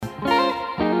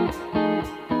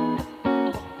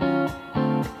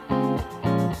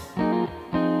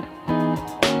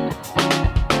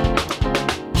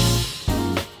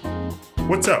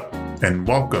What's up? And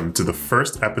welcome to the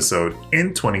first episode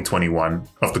in 2021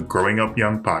 of the Growing Up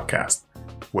Young podcast,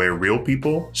 where real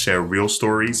people share real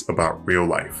stories about real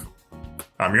life.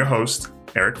 I'm your host,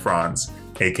 Eric Franz,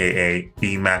 aka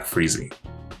E. Mac Freezy.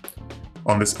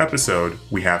 On this episode,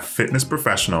 we have fitness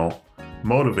professional,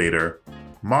 motivator,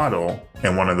 model,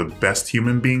 and one of the best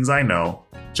human beings I know,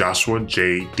 Joshua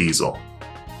J. Diesel.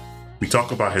 We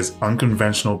talk about his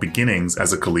unconventional beginnings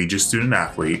as a collegiate student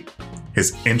athlete,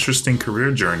 his interesting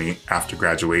career journey after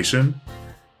graduation,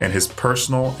 and his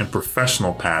personal and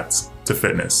professional paths to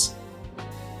fitness.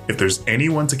 If there's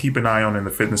anyone to keep an eye on in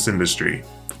the fitness industry,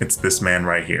 it's this man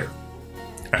right here.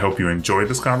 I hope you enjoyed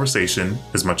this conversation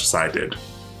as much as I did.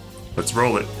 Let's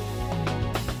roll it.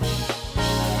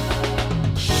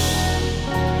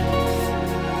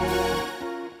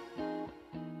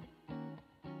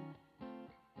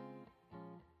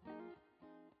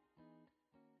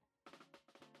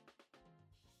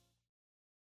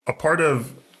 A part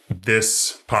of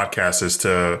this podcast is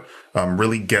to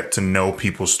really get to know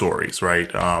people's stories,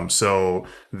 right? So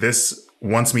this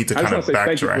wants me to kind of backtrack.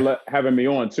 Thank you for having me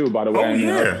on too, by the way. Oh,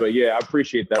 yeah. But yeah, I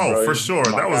appreciate that, bro. Oh, for sure.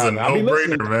 That was a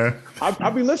no-brainer, man.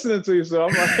 I'll be listening to you, so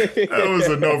I'm like... That was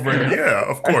a no-brainer. Yeah,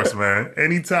 of course, man.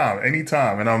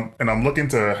 Anytime. And I'm looking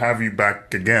to have you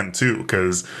back again too,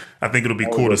 because I think it'll be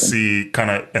cool to see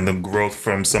kind of and the growth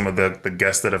from some of the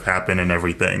guests that have happened and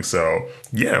everything. So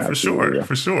yeah, Absolutely,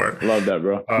 for sure. Love that,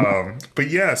 bro. But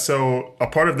yeah, so a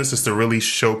part of this is to really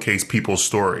showcase people's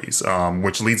stories,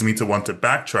 which leads me to want to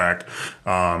backtrack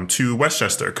to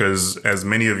Westchester, because as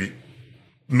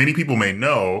many people may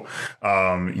know,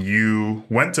 you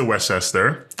went to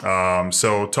Westchester.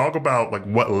 So talk about like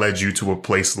what led you to a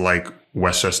place like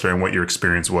Westchester and what your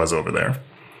experience was over there.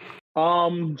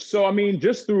 So I mean,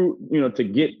 just through, to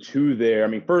get to there, I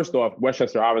mean, first off,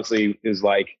 Westchester obviously is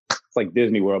like, it's like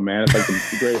Disney World, man. It's like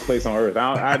the greatest place on earth.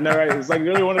 It's like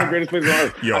really one of the greatest places on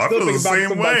earth. Yo, I feel the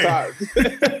same way.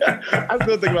 I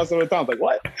still think about some of the times, like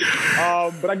what?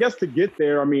 But I guess to get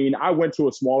there, I mean, I went to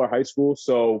a smaller high school.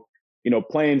 So,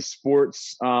 playing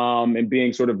sports and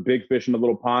being sort of big fish in a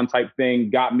little pond type thing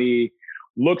got me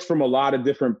looks from a lot of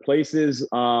different places.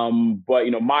 But,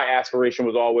 my aspiration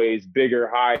was always bigger,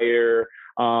 higher,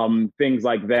 things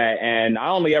like that. And I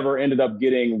only ever ended up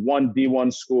getting one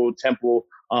D1 school, Temple,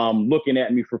 looking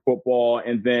at me for football,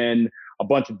 and then a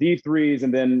bunch of D3s,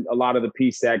 and then a lot of the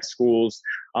PSAC schools.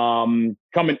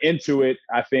 Coming into it,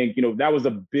 I think, that was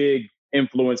a big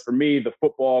influence for me, the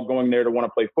football, going there to want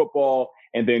to play football.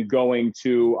 And then going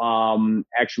to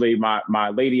actually my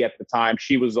lady at the time,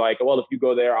 she was like, well, if you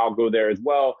go there, I'll go there as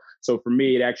well. So for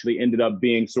me, it actually ended up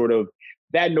being sort of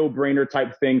that no-brainer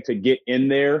type thing to get in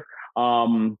there.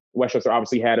 Westchester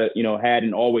obviously had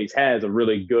and always has a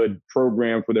really good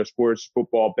program for their sports,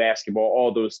 football, basketball,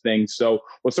 all those things. So it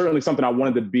was certainly something I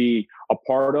wanted to be a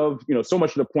part of, so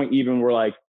much to the point even where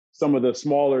like some of the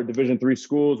smaller Division III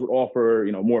schools would offer,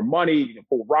 more money,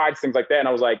 full rides, things like that. And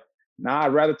I was like, nah,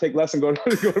 I'd rather take less and go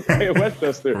to play at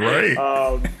Westchester. Right.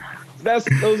 Those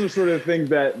are sort of things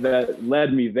that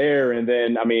led me there. And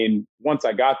then, I mean, once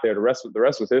I got there, the rest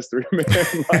was history, man.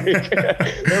 Like,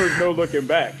 there was no looking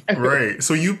back. Right.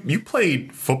 So you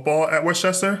played football at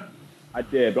Westchester? I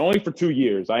did, but only for 2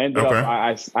 years. I ended up,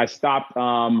 I stopped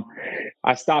going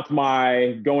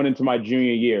into my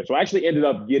junior year. So I actually ended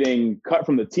up getting cut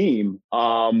from the team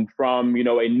from,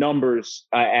 a numbers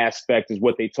aspect is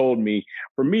what they told me.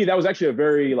 For me, that was actually a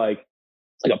very like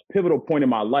a pivotal point in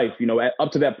my life.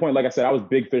 Up to that point, like I said, I was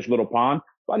big fish, little pond.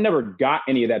 So I never got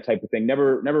any of that type of thing.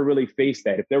 Never really faced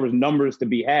that. If there was numbers to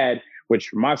be had, which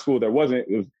for my school there wasn't,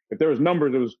 if there was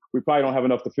numbers, we probably don't have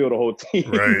enough to field a whole team.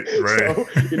 Right. So,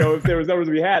 if there was numbers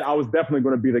to be had, I was definitely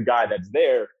going to be the guy that's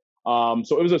there.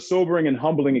 So it was a sobering and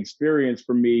humbling experience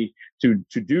for me to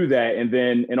do that. And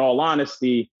then in all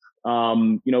honesty,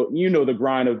 the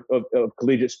grind of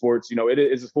collegiate sports, it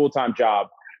is a full-time job.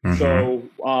 Mm-hmm.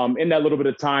 So in that little bit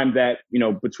of time that,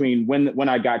 between when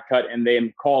I got cut and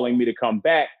them calling me to come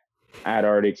back, I had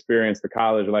already experienced the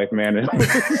college life, man. It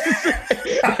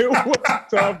was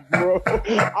tough, bro.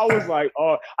 I was like,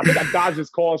 I think I dodged his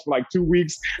calls for like 2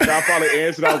 weeks. And I finally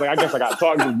answered. I was like, I guess I got to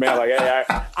talk to this man. Like, hey,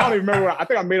 I don't even remember. I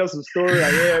think I made up some story.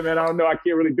 Like, yeah, man, I don't know. I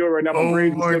can't really do it right now.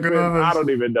 My goodness. I don't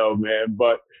even know, man.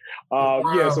 But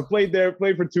wow. So played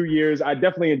for 2 years. I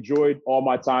definitely enjoyed all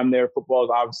my time there. Football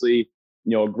is obviously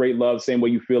a great love, same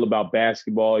way you feel about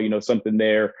basketball, something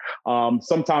there.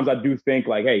 Sometimes I do think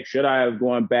like, hey, should I have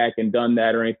gone back and done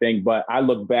that or anything? But I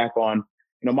look back on,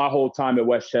 my whole time at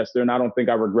Westchester, and I don't think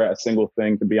I regret a single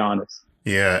thing, to be honest.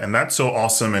 Yeah. And that's so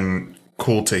awesome and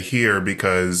cool to hear,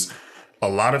 because a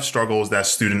lot of struggles that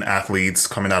student athletes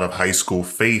coming out of high school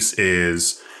face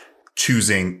is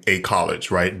choosing a college,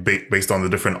 right? Based on the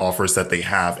different offers that they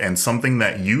have. And something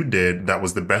that you did that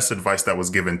was the best advice that was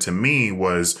given to me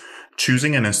was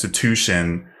choosing an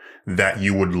institution that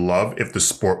you would love if the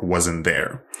sport wasn't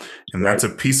there. And Right. that's a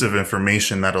piece of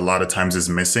information that a lot of times is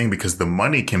missing because the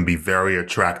money can be very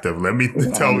attractive. Let me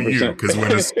tell you, 100%. because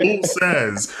when a school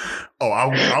says, oh,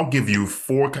 I'll give you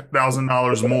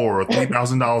 $4,000 more or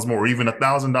 $3,000 more, or even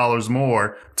 $1,000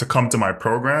 more to come to my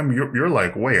program, you're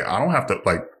like, wait, I don't have to,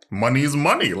 like, money is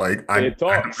money. Like I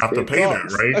don't have to pay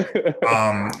that,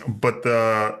 right? But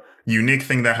the unique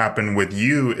thing that happened with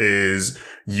you is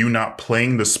you not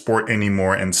playing the sport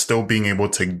anymore and still being able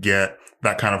to get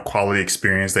that kind of quality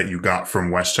experience that you got from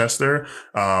Westchester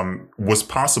was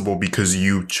possible because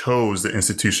you chose the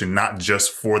institution not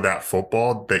just for that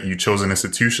football, that you chose an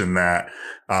institution that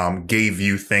gave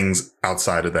you things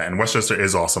outside of that. And Westchester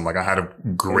is awesome. Like I had a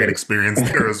great experience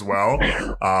there as well.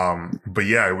 But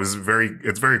yeah, it's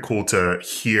very cool to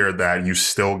hear that you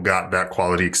still got that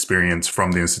quality experience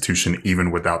from the institution,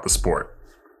 even without the sport.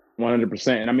 100%.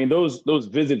 And I mean, those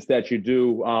visits that you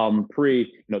do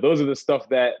those are the stuff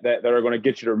that are going to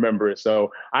get you to remember it.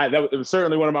 So that was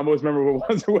certainly one of my most memorable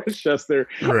ones at Westchester.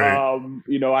 Right.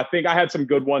 I think I had some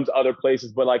good ones other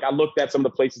places, but like I looked at some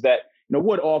of the places that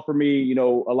would offer me a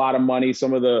lot of money.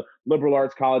 Some of the liberal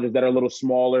arts colleges that are a little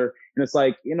smaller, and it's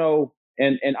like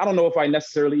and I don't know if I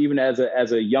necessarily even as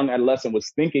a young adolescent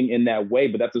was thinking in that way,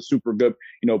 but that's a super good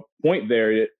point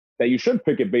there. That you should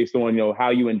pick it based on,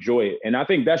 how you enjoy it. And I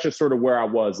think that's just sort of where I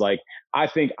was. Like, I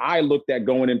think I looked at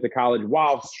going into college,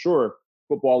 while sure,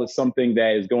 football is something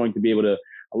that is going to be able to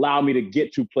allow me to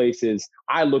get to places.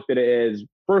 I looked at it as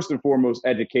first and foremost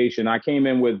education. I came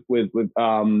in with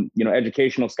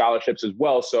educational scholarships as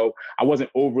well. So I wasn't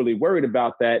overly worried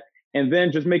about that. And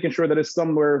then just making sure that it's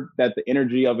somewhere that the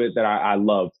energy of it that I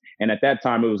loved. And at that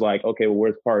time, it was like, okay, well,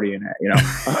 where's partying at?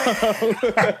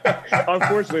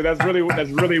 Unfortunately, that's really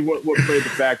what played the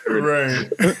factor.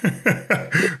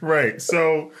 Right. Right.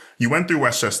 So you went through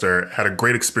Westchester, had a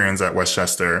great experience at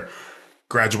Westchester.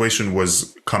 Graduation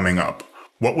was coming up.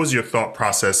 What was your thought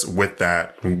process with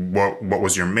that? What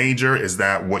was your major? Is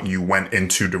that what you went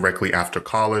into directly after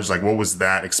college? Like, what was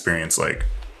that experience like?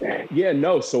 Yeah,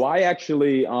 no. So I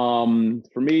actually,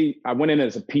 for me, I went in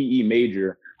as a PE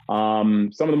major.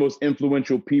 Some of the most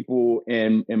influential people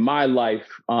in my life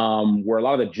were a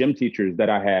lot of the gym teachers that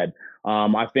I had.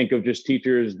 I think of just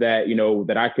teachers that,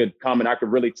 that I could come and I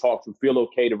could really talk to, feel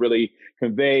okay to really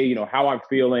convey, how I'm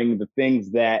feeling, the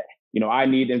things that, I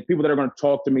need, and people that are going to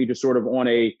talk to me just sort of on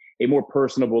a more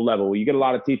personable level. You get a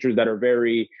lot of teachers that are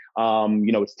very,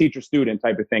 it's teacher student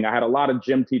type of thing. I had a lot of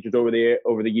gym teachers over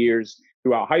the years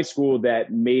throughout high school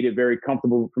that made it very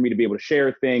comfortable for me to be able to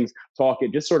share things, talk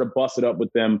it, just sort of bust it up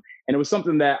with them. And it was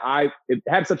something that it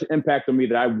had such an impact on me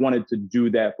that I wanted to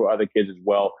do that for other kids as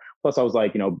well. Plus I was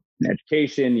like, in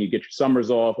education, you get your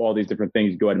summers off, all these different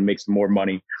things, go ahead and make some more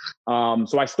money.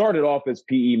 So I started off as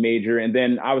PE major. And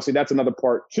then obviously that's another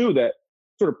part too, that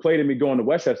sort of played in me going to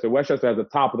Westchester. Westchester has a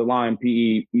top of the line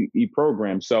PE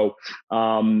program. So,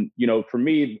 for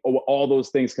me, all those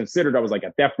things considered, I was like, I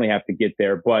definitely have to get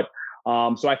there. But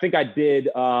so I think I did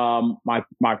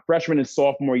my freshman and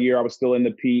sophomore year, I was still in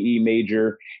the PE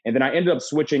major. And then I ended up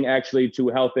switching actually to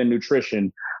health and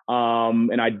nutrition.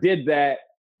 And I did that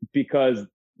because,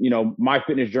 my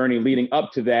fitness journey leading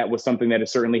up to that was something that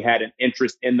has certainly had an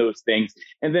interest in those things.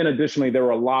 And then additionally, there were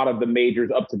a lot of the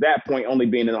majors up to that point, only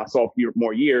being in our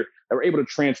sophomore year, that were able to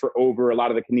transfer over a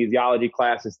lot of the kinesiology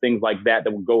classes, things like that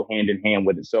would go hand in hand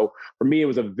with it. So for me, it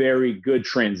was a very good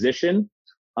transition.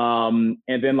 And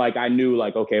then I knew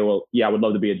okay, well, yeah, I would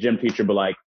love to be a gym teacher, but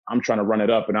I'm trying to run it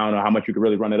up and I don't know how much you could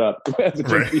really run it up as a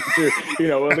gym teacher,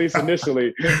 at least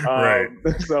initially. Right.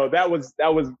 So that was,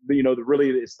 really,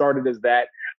 it started as that,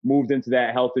 moved into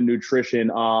that health and nutrition.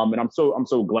 And I'm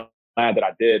so glad that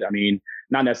I did. I mean,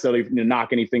 not necessarily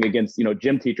knock anything against,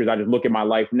 gym teachers. I just look at my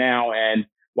life now, and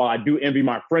while I do envy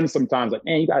my friends sometimes, like,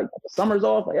 man, you got the summers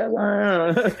off.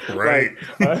 Right.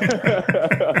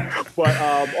 But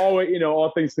always,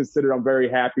 all things considered, I'm very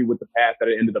happy with the path that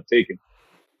I ended up taking.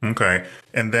 Okay.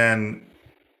 And then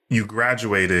you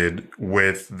graduated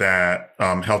with that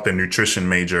health and nutrition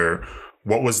major.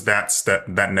 What was that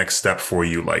next step for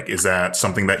you? Like, is that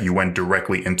something that you went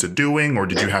directly into doing, or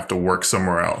did you have to work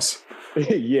somewhere else?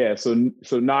 Yeah, so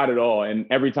not at all. And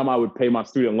every time I would pay my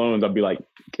student loans, I'd be like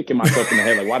kicking myself in the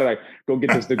head, like, why did I go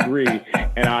get this degree?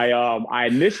 And I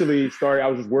initially started, I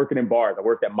was just working in bars. I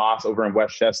worked at Moss over in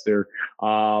Westchester.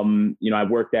 I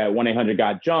worked at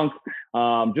 1-800-GOT-JUNK,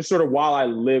 just sort of while I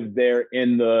lived there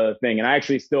in the thing. And I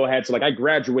actually still had to, I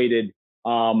graduated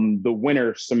the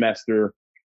winter semester.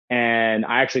 And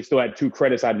I actually still had 2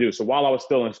 credits I had to do. So while I was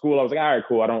still in school, I was like, all right,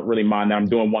 cool. I don't really mind that. I'm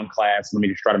doing 1 class. Let me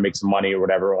just try to make some money or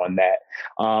whatever on that.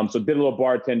 So did a little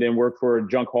bartending, worked for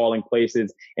junk hauling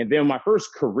places. And then my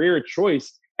first career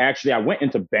choice, actually, I went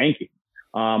into banking.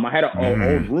 I had an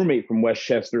old roommate from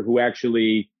Westchester who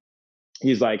actually,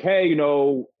 he's like, hey,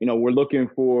 we're looking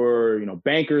for,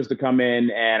 bankers to come in,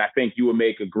 and I think you would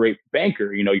make a great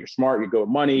banker. You're smart, you're good with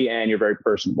money, and you're very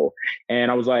personable.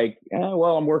 And I was like,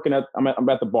 well, I'm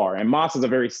at the bar, and Moss is a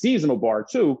very seasonal bar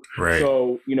too. Right.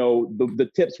 So, the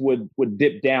tips would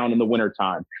dip down in the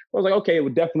wintertime. I was like, okay, it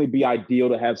would definitely be ideal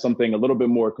to have something a little bit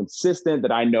more consistent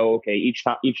that I know, okay, each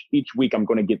week I'm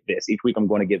going to get this, each week I'm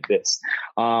going to get this.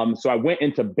 So I went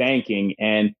into banking,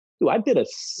 and dude, I did a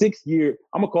 6-year,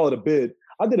 I'm gonna call it a bid.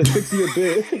 I did a 6-year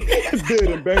bid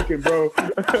in banking, bro.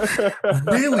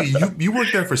 Really? You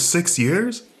worked there for 6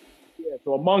 years? Yeah.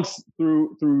 So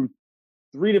through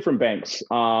 3 different banks,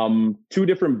 2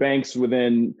 different banks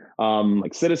within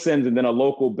like Citizens, and then a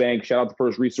local bank. Shout out to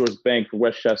First Resource Bank for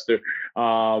Westchester. But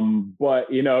I don't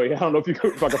know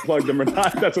if I can plug them or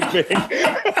not. That's a thing.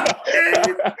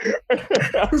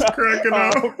 I was cracking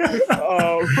up.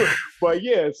 But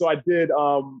yeah, so I did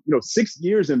 6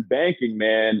 years in banking,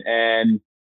 man, and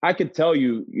I could tell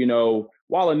you,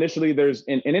 while initially there's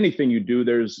in anything you do,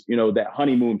 there's that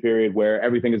honeymoon period where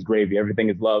everything is gravy, everything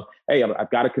is love. Hey, I've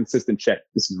got a consistent check.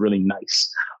 This is really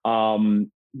nice.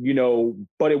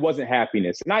 But it wasn't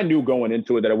happiness, and I knew going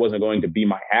into it that it wasn't going to be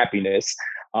my happiness.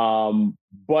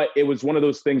 But it was one of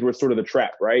those things where it's sort of the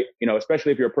trap, right?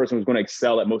 Especially if you're a person who's going to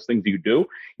excel at most things you do,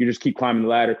 you just keep climbing the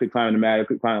ladder, keep climbing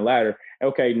the ladder.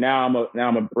 Okay, now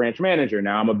I'm a branch manager.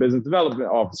 Now I'm a business development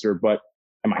officer, but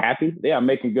am I happy? Yeah, I'm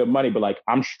making good money, but like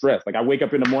I'm stressed. Like I wake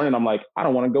up in the morning, I'm like, I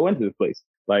don't want to go into this place.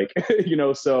 Like,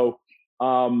 so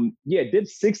did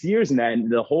 6 years in that,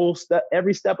 and the whole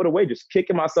every step of the way, just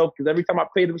kicking myself because every time I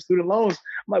paid the student loans,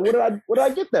 I'm like, what did I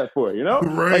get that for?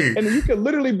 Right. Like, and you could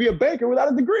literally be a banker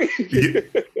without a degree. Yeah,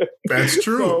 that's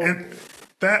true.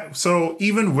 So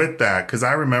even with that, because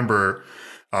I remember,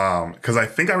 because I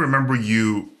think I remember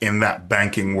you in that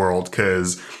banking world,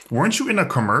 because weren't you in a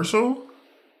commercial?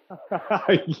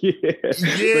 Yeah.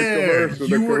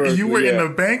 You were in a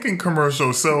banking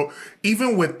commercial. So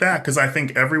even with that, because I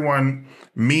think everyone,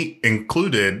 me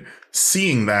included,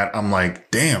 seeing that, I'm like,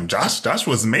 damn, Josh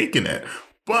was making it,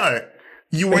 but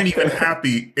you weren't even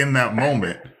happy in that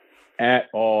moment. At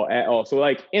all. So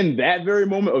like in that very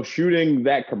moment of shooting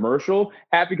that commercial,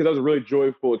 happy because that was a really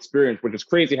joyful experience, which is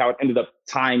crazy how it ended up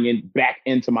tying in back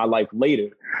into my life later.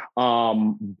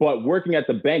 But working at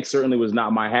the bank certainly was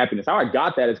not my happiness. How I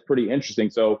got that is pretty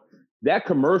interesting. So that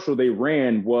commercial they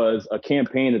ran was a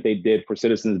campaign that they did for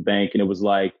Citizens Bank, and it was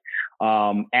like,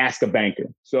 ask a banker.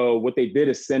 So what they did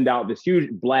is send out this huge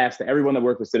blast to everyone that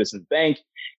worked for Citizens Bank.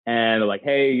 And they're like,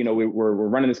 hey, we're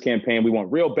running this campaign. We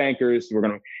want real bankers. We're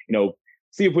going to,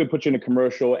 see if we put you in a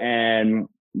commercial. And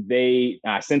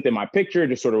I sent them my picture,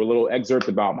 just sort of a little excerpt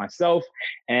about myself.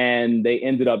 And they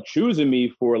ended up choosing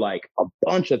me for like a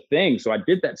bunch of things. So I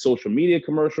did that social media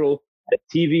commercial, a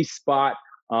TV spot,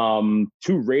 2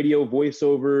 radio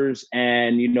voiceovers,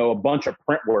 and a bunch of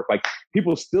print work. Like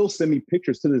people still send me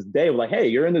pictures to this day of like, hey,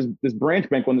 you're in this branch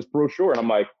bank on this brochure, and I'm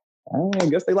like, I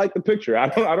guess they like the picture. I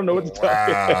don't know what to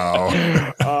tell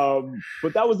you.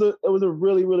 But it was a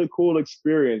really, really cool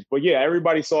experience. But yeah,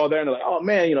 everybody saw there and they're like, oh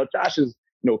man, Josh is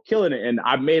killing it. And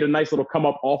I made a nice little come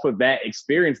up off of that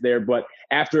experience there. But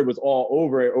after it was all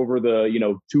over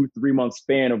the 2-3 month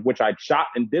span of which I shot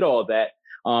and did all of that,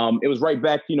 it was right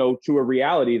back, to a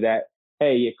reality that,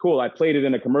 hey, yeah, cool, I played it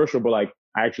in a commercial, but like,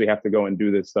 I actually have to go and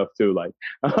do this stuff too. Like,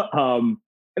 and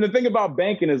the thing about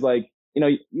banking is like,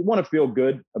 you want to feel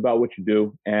good about what you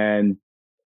do. And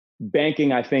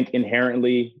banking, I think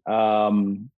inherently, I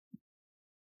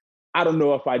don't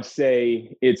know if I'd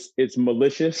say it's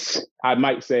malicious. I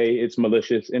might say it's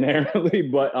malicious inherently,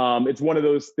 but it's one of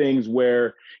those things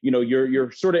where,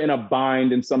 you're sort of in a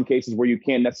bind in some cases where you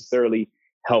can't necessarily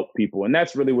help people. And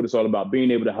that's really what it's all about,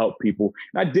 being able to help people.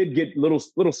 And I did get little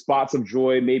spots of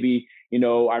joy. Maybe,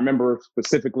 I remember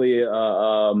specifically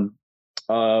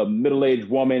middle-aged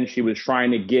woman. She was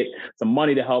trying to get some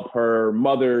money to help her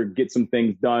mother get some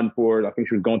things done for, I think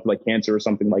she was going through like cancer or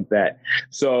something like that.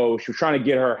 So she was trying to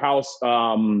get her house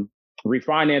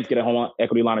refinanced, get a home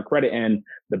equity line of credit. And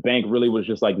the bank really was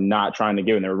just like not trying to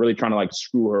give it. They were really trying to like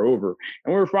screw her over.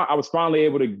 And I was finally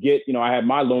able to get, I had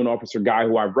my loan officer guy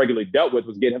who I regularly dealt with,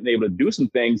 was getting him able to do some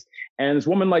things. And this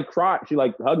woman like cried. She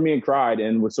like hugged me and cried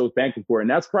and was so thankful for it. And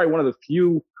that's probably one of the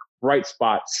few bright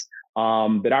spots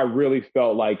that I really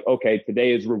felt like, okay,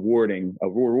 today is a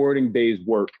rewarding day's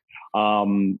work.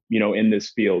 in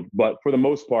this field. But for the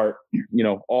most part,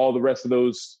 all the rest of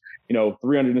those,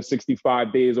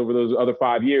 365 days over those other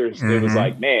 5 years, it was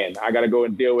like, man, I got to go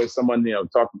and deal with someone,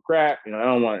 talking crap. I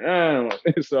don't want.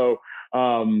 So,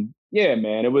 yeah,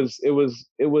 man, it was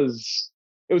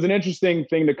an interesting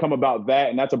thing to come about that.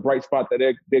 And that's a bright spot that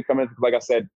it did come in. Like I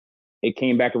said, it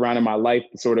came back around in my life,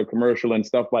 sort of commercial and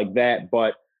stuff like that.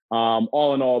 But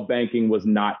all in all, banking was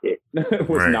not it. It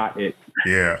was not it.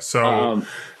 Yeah. So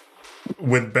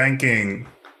with banking,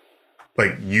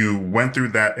 like you went through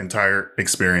that entire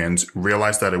experience,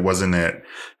 realized that it wasn't it.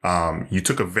 You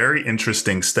took a very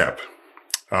interesting step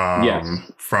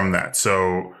from that.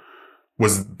 So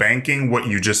was banking what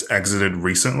you just exited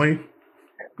recently?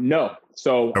 No.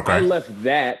 So I left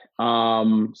that.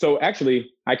 So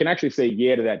actually, I can actually say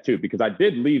yeah to that too, because I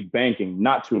did leave banking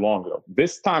not too long ago.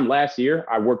 This time last year,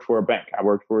 I worked for a bank. I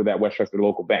worked for that Westchester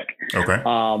local bank. Okay.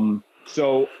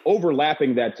 So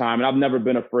overlapping that time, and I've never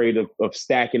been afraid of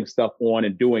stacking stuff on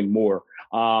and doing more.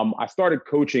 I started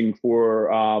coaching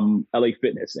for LA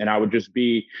Fitness, and I would just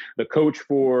be the coach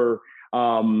for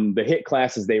the HIIT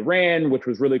classes they ran, which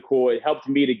was really cool. It helped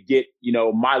me to get,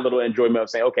 my little enjoyment of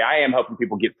saying, okay, I am helping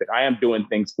people get fit. I am doing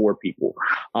things for people.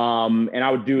 And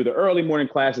I would do the early morning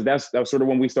classes. That was sort of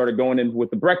when we started going in with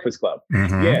the Breakfast Club.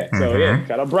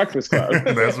 Shout out Breakfast Club.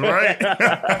 That's right.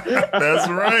 That's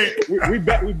right.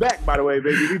 We back, by the way,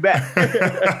 baby. We back. So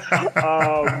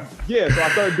I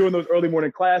started doing those early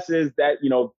morning classes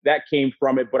that came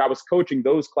from it, but I was coaching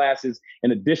those classes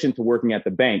in addition to working at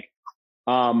the bank.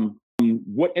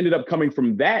 What ended up coming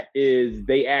from that is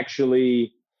they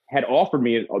actually had offered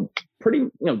me a pretty,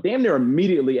 damn near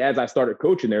immediately as I started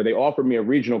coaching there, they offered me a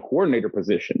regional coordinator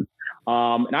position.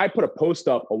 And I put a post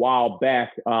up a while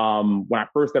back when I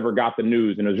first ever got the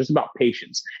news, and it was just about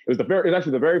patience. It was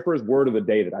actually the very first word of the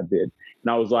day that I did.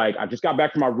 And I was like, I just got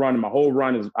back from my run, and my whole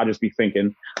run is I just be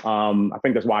thinking. I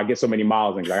think that's why I get so many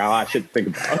miles and like a lot of shit to think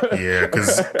about. Yeah,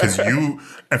 because you,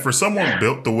 and for someone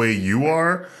built the way you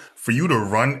are, for you to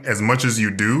run as much as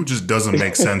you do just doesn't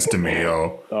make sense to me,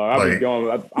 yo. I'm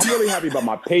really happy about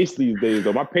my pace these days,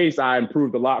 though. My pace, I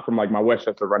improved a lot from like my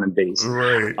Westchester running days.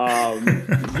 Right.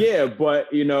 But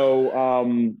I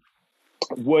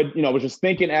was just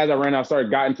thinking as I ran,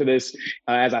 got into this,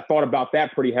 as I thought about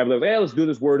that pretty heavily. I was like, hey, let's do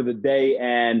this word of the day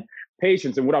and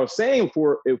patience. And what I was saying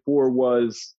for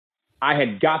was, I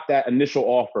had got that initial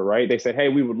offer, right? They said, hey,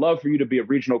 we would love for you to be a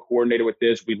regional coordinator with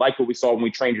this. We like what we saw when we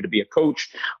trained you to be a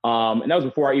coach. And that was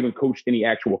before I even coached any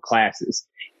actual classes.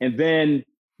 And then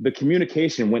the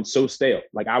communication went so stale.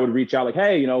 Like I would reach out like,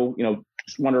 hey,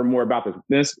 just wondering more about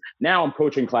this. Now I'm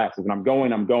coaching classes and I'm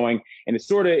going. And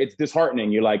it's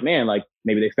disheartening. You're like, man, like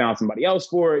maybe they found somebody else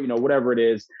for it, whatever it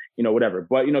is, whatever.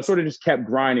 But, sort of just kept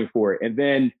grinding for it. And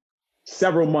then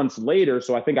several months later,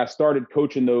 so I think I started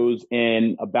coaching those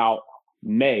in about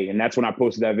May. And that's when I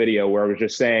posted that video where I was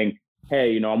just saying,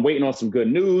 hey, I'm waiting on some good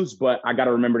news, but I got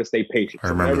to remember to stay patient. I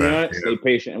remember that. Stay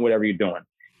patient in whatever you're doing.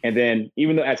 And then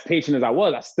even though as patient as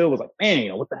I still was like,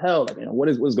 man, what the hell? Like,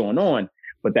 what's going on?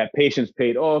 But that patience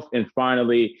paid off. And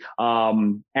finally,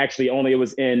 it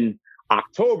was in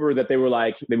October that they were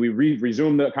like, that we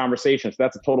resumed the conversation. So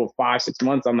that's a total of 5-6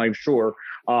 months. I'm not even sure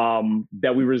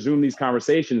that we resumed these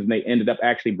conversations, and they ended up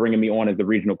actually bringing me on as the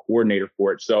regional coordinator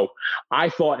for it. So I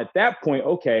thought at that point,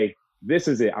 okay, this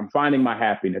is it. I'm finding my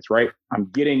happiness, right? I'm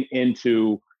getting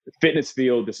into the fitness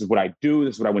field. This is what I do.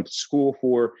 This is what I went to school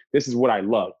for. This is what I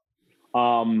love.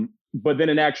 But then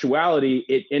in actuality,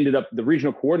 it ended up the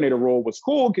regional coordinator role was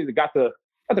cool because it got to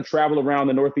travel around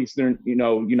the Northeastern,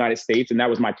 United States. And that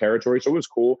was my territory. So it was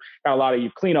cool. Got a lot of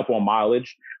you clean up on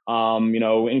mileage.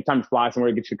 Anytime you fly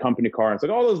somewhere, get your company car. It's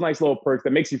like all those nice little perks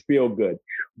that makes you feel good.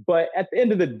 But at the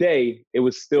end of the day, it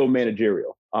was still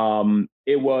managerial.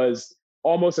 It was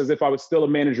almost as if I was still a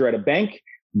manager at a bank.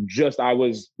 I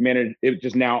was managed. It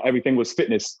just now everything was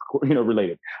fitness,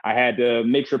 related. I had to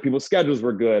make sure people's schedules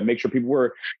were good, make sure people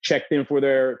were checked in for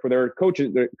their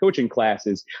coaches, their coaching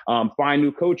classes, find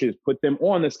new coaches, put them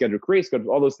on the schedule, create schedules,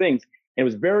 all those things. And it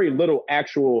was very little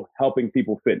actual helping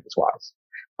people fitness wise.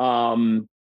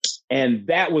 And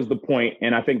that was the point.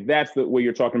 And I think that's what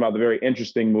you're talking about, the very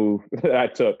interesting move that I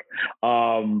took.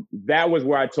 That was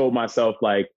where I told myself,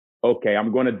 like, okay,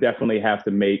 I'm going to definitely have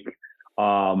to make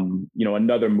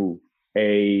another move,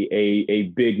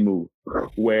 a big move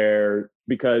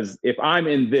because if I'm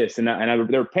in this and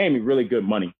they're paying me really good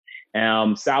money,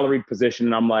 salaried position.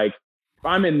 And I'm like, if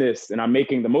I'm in this and I'm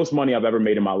making the most money I've ever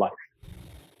made in my life,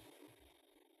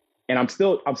 and I'm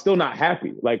still not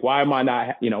happy. Like, why am I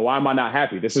not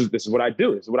happy? This is what I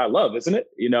do. This is what I love, isn't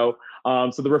it? So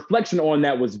the reflection on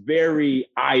that was very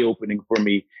eye-opening for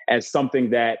me as something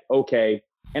that, okay,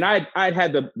 And I'd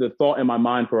had the thought in my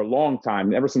mind for a long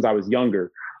time, ever since I was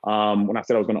younger, when I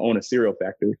said I was going to own a cereal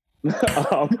factory. What?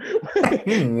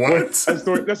 That's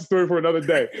a story for another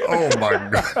day. Oh my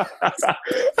God.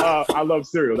 I love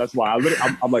cereal. That's why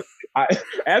I'm like, ask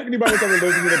anybody that's ever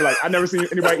listened to me, they'd be like, I never seen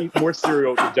anybody eat more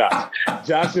cereal than Josh.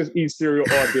 Josh just eats cereal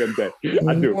all damn day.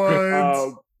 I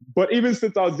do. But even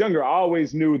since I was younger, I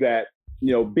always knew that,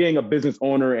 being a business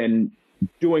owner and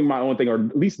doing my own thing, or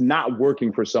at least not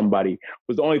working for somebody,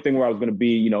 was the only thing where I was going to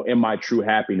be, in my true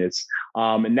happiness.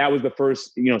 And that was the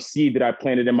first, seed that I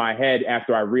planted in my head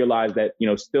after I realized that,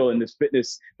 still in this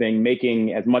fitness thing,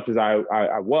 making as much as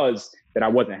I was, that I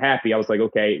wasn't happy. I was like,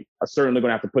 okay, I'm certainly going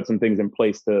to have to put some things in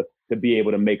place to be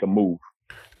able to make a move.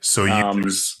 So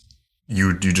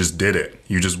you just did it.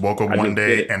 You just woke up one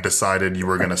day and decided you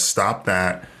were going to stop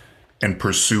that and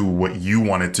pursue what you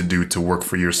wanted to do to work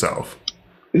for yourself.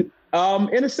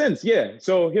 In a sense, yeah.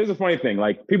 So here's the funny thing: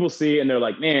 like, people see it and they're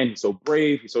like, "Man, he's so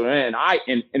brave." He's so, and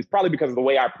it's probably because of the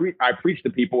way I preach to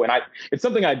people, and it's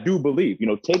something I do believe.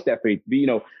 Take that faith.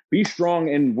 Be strong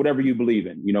in whatever you believe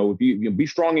in. If you be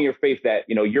strong in your faith that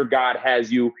your God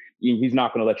has you. He's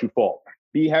not going to let you fall.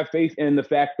 Have faith in the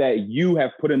fact that you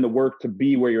have put in the work to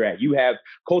be where you're at. You have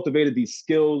cultivated these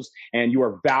skills, and you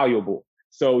are valuable.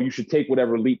 So you should take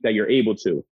whatever leap that you're able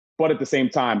to. But at the same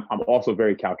time, I'm also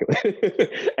very calculated.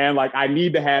 And I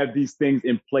need to have these things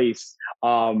in place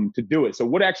to do it. So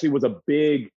what actually was a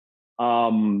big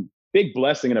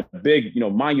blessing and a big,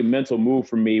 monumental move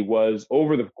for me was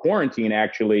over the quarantine,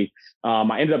 actually.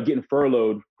 I ended up getting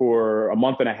furloughed for a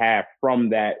month and a half from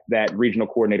that regional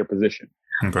coordinator position.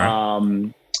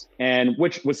 Okay. And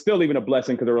which was still even a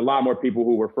blessing, because there were a lot more people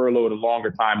who were furloughed a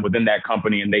longer time within that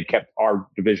company, and they kept our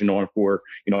division on for,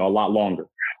 a lot longer.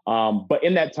 But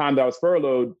in that time that I was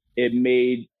furloughed, it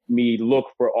made me look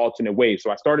for alternate ways. So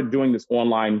I started doing this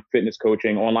online fitness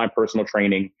coaching, online personal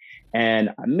training. And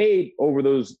I made, over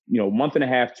those, month and a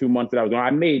half, 2 months that I was doing,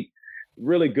 I made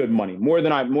really good money, more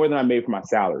than I made for my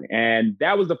salary. And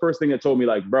that was the first thing that told me,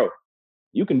 like, bro,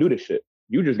 you can do this shit.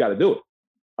 You just got to do it.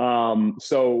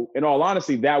 So in all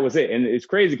honesty, that was it. And it's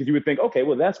crazy because you would think, okay,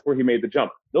 well, that's where he made the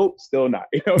jump. Nope, still not.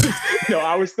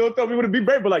 I was still telling people to be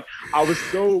brave, but I was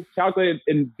so calculated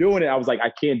in doing it. I was like,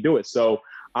 I can't do it. So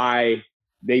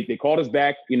they called us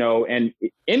back, and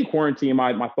in quarantine,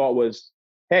 my thought was,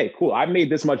 hey, cool, I made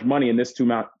this much money in this 2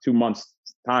 months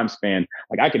time span.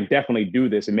 I can definitely do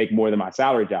this and make more than my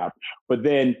salary job. But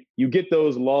then you get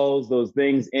those lulls, those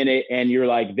things in it, and you're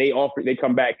like, they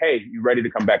come back, hey, you ready to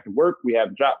come back to work? We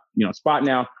have a job, spot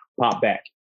now, pop back.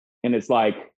 And it's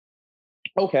like,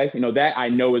 okay, that I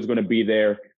know is going to be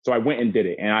there. So I went and did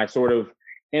it. And I sort of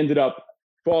ended up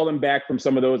falling back from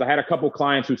some of those. I had a couple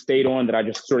clients who stayed on that I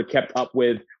just sort of kept up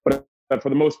with, but for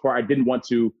the most part, I didn't want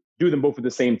to do them both at the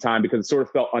same time, because it sort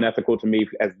of felt unethical to me,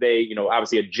 as they,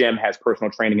 obviously a gym has personal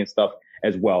training and stuff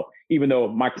as well, even though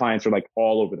my clients are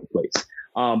all over the place.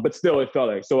 But still, it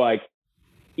felt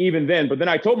even then, but then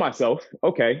I told myself,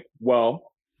 okay,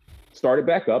 well, start it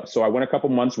back up. So I went a couple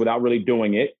months without really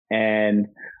doing it, and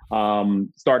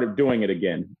started doing it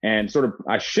again. And sort of,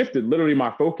 I shifted literally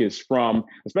my focus from,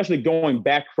 especially going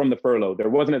back from the furlough, there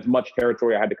wasn't as much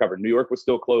territory I had to cover. New York was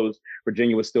still closed.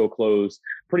 Virginia was still closed.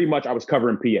 Pretty much I was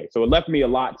covering PA. So it left me a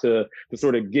lot to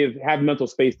sort of have mental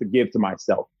space to give to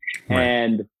myself. Right.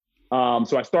 And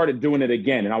so I started doing it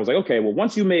again. And I was like, okay, well,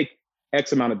 once you make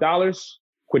X amount of dollars,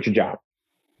 quit your job.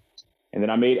 And then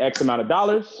I made X amount of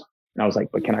dollars. And I was like,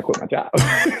 but can I quit my job?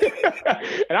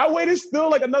 And I waited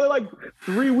still another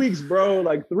 3 weeks, bro.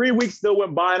 3 weeks still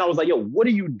went by, and I was like, yo, what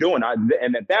are you doing?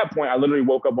 And at that point, I literally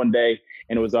woke up one day,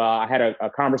 and it was, I had a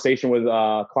conversation with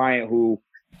a client who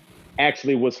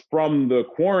actually was from the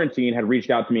quarantine, had reached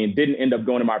out to me and didn't end up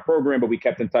going to my program, but we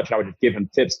kept in touch. And I would just give him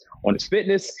tips on his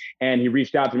fitness. And he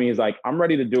reached out to me. He's like, I'm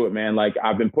ready to do it, man.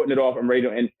 I've been putting it off. I'm ready to,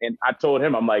 and I told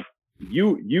him, I'm like,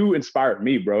 you inspired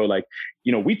me, bro.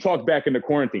 We talked back in the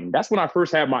quarantine. That's when I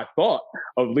first had my thought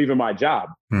of leaving my job.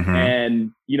 Mm-hmm.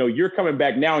 And, you're coming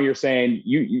back now and you're saying,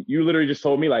 you literally just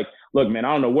told me, look, man,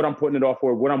 I don't know what I'm putting it off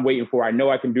for, what I'm waiting for. I know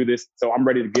I can do this. So I'm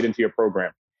ready to get into your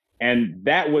program. And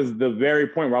that was the very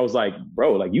point where I was like,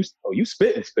 bro, you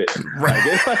spit and spit. Right.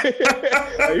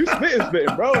 You spit and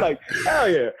spit, bro. Hell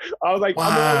yeah. I was like, wow.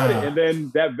 I'm all with it. And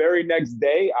then that very next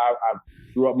day, I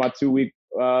threw up my 2-week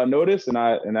notice, and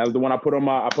that was the one I put on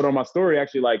my story,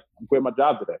 actually, I quit my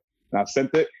job today. And I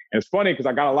sent it. And it's funny because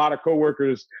I got a lot of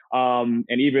coworkers, and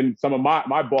even some of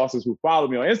my bosses who followed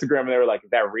me on Instagram, and they were like,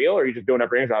 is that real? Or are you just doing that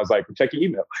for Instagram? I was like, check your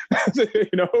email.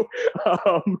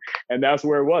 And that's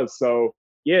where it was. So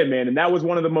yeah, man. And that was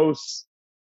one of the most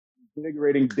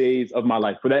invigorating days of my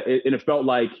life. For that, and it felt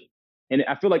like And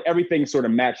I feel like everything sort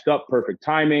of matched up, perfect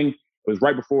timing. It was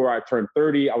right before I turned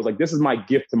 30. I was like, this is my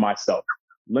gift to myself.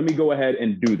 Let me go ahead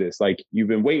and do this. Like, you've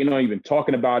been waiting on, you've been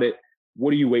talking about it.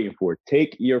 What are you waiting for?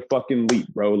 Take your fucking leap,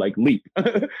 bro. Like, leap.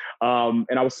 And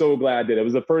I was so glad that it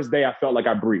was the first day I felt like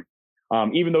I breathed.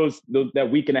 Even that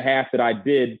week and a half that I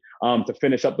did to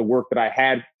finish up the work that I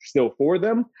had still for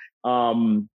them,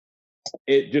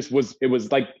 it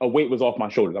was like a weight was off my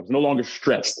shoulders. I was no longer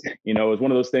stressed. You know, it was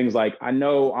one of those things like, I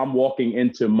know I'm walking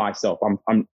into myself.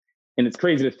 And it's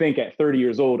crazy to think at 30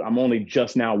 years old, I'm only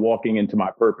just now walking into my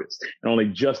purpose and only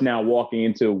just now walking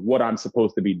into what I'm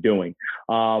supposed to be doing.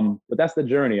 But that's the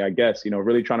journey, I guess, you know,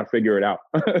 really trying to figure it out.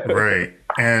 Right.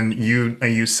 And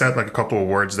you said like a couple of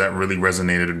words that really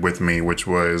resonated with me, which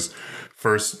was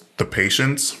first the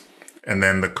patience and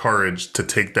then the courage to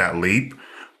take that leap.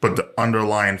 But the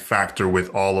underlying factor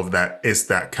with all of that is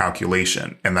that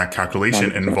calculation. And that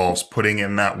calculation 100%. Involves putting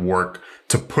in that work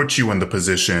to put you in the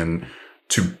position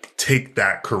to take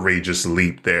that courageous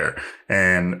leap there.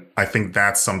 And I think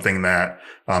that's something that,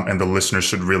 and the listeners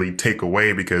should really take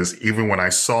away, because even when I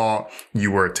saw you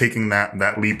were taking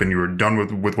that leap and you were done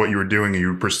with what you were doing and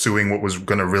you were pursuing what was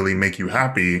going to really make you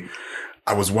happy,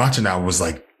 I was watching, I was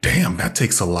like, damn, that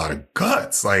takes a lot of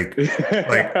guts. Like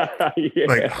how you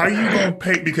gonna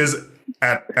pay? Because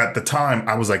at the time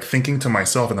I was like thinking to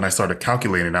myself, and then I started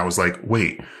calculating. I was like,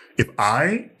 wait, if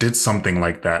I did something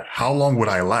like that, how long would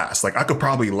I last? Like, I could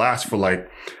probably last for like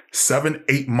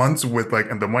 7-8 months with like,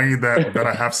 and the money that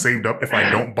I have saved up if I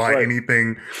don't buy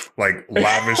anything like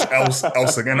lavish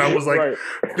else again. I was like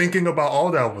thinking about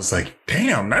all that. I was like,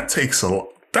 damn, that takes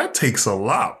a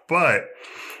lot. But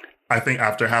I think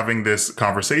after having this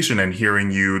conversation and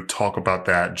hearing you talk about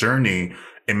that journey,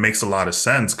 it makes a lot of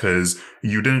sense, because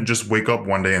you didn't just wake up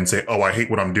one day and say, oh, I hate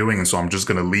what I'm doing, and so I'm just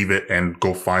going to leave it and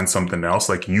go find something else.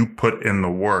 Like, you put in the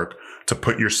work to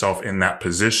put yourself in that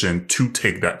position to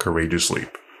take that courageous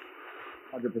leap.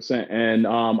 100%. And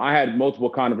I had multiple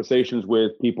conversations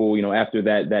with people, you know, after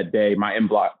that day. My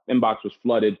inbox was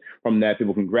flooded from that.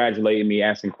 People congratulating me,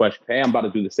 asking questions. Hey, I'm about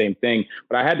to do the same thing.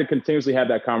 But I had to continuously have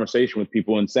that conversation with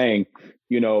people and saying,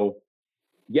 you know,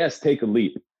 yes, take a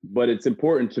leap, but it's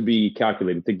important to be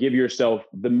calculated, to give yourself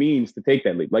the means to take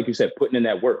that leap. Like you said, putting in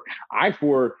that work.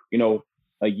 For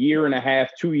a year and a half,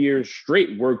 2 years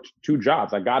straight, worked 2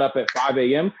 jobs. I got up at 5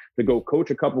 a.m. to go coach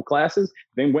a couple classes,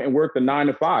 then went and worked a 9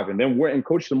 to 5, and then went and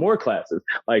coached some more classes.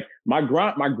 Like, my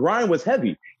grind was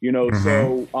heavy, you know. Mm-hmm.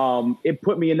 So it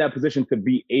put me in that position to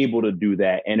be able to do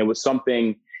that. And it was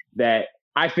something that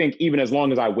I think even as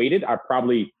long as I waited, I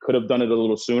probably could have done it a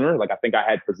little sooner. Like, I think I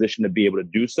had position to be able to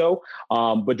do so,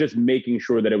 but just making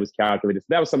sure that it was calculated. So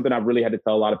that was something I really had to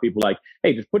tell a lot of people, like,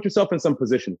 hey, just put yourself in some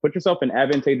positions, put yourself in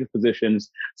advantageous positions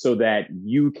so that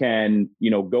you can, you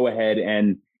know, go ahead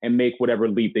and make whatever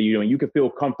leap that you're doing. You can feel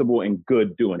comfortable and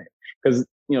good doing it. Because,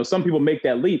 you know, some people make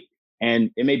that leap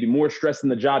and it may be more stress than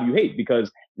the job you hate,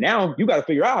 because now you got to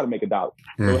figure out how to make $1.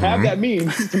 Mm-hmm. So have that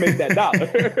means to make that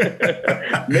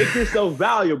 $1. Make yourself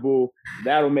valuable.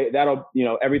 That'll, you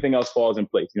know, everything else falls in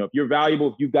place. You know, if you're valuable,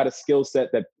 if you've got a skill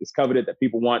set that is coveted, that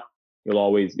people want, you'll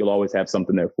always have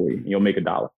something there for you. And you'll make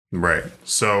 $1. Right.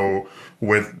 So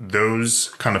with those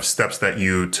kind of steps that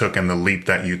you took and the leap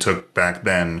that you took back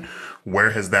then,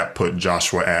 where has that put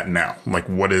Joshua at now? Like,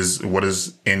 what is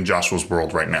in Joshua's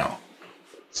world right now?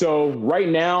 So right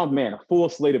now, man, a full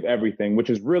slate of everything, which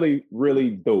is really,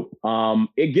 really dope.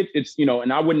 It's, you know,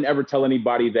 and I wouldn't ever tell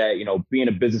anybody that, you know, being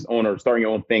a business owner, starting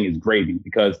your own thing is gravy,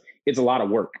 because it's a lot of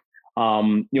work.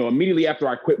 You know, immediately after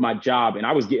I quit my job and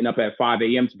I was getting up at 5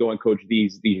 a.m. to go and coach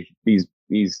these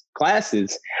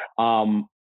classes,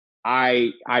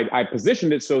 I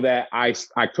positioned it so that I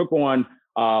took on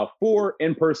 4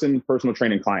 in-person personal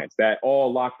training clients that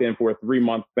all locked in for a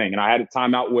 3-month thing. And I had a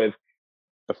timeout with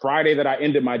the Friday that I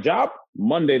ended my job.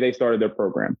 Monday, they started their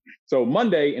program. So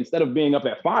Monday, instead of being up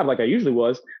at 5 like I usually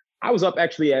was, I was up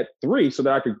actually at 3 so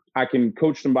that I can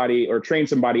coach somebody or train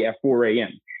somebody at 4 a.m.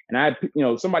 And I had, you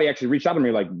know, somebody actually reached out to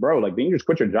me like, bro, like, didn't you just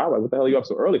quit your job? Like, what the hell are you up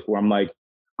so early for? I'm like,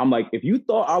 if you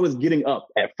thought I was getting up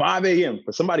at 5 a.m.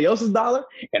 for somebody else's $1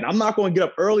 and I'm not going to get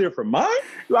up earlier for mine,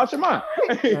 you lost your mind.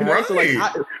 You know? Right. So like,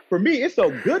 for me, it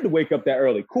felt good to wake up that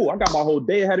early. Cool. I got my whole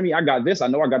day ahead of me. I got this. I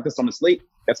know I got this on the slate.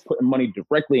 That's putting money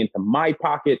directly into my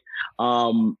pocket.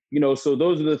 You know, so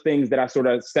those are the things that I sort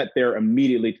of set there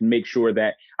immediately to make sure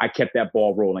that I kept that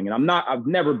ball rolling. And I've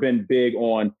never been big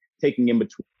on taking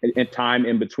time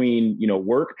in between, you know,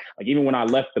 work. Like, even when I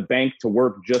left the bank to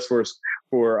work just for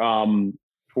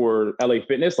LA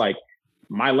Fitness, like,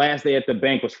 my last day at the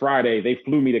bank was Friday. They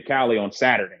flew me to Cali on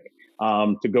Saturday.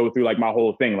 to go through like my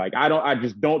whole thing. Like I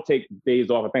just don't take days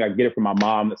off. I think I get it from my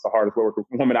mom. That's the hardest worker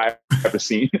woman I've ever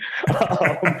seen.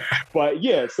 But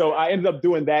yeah, so I ended up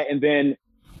doing that. And then,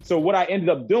 so what I ended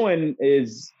up doing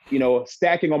is,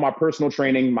 stacking on my personal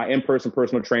training, my in-person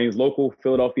personal trainings, local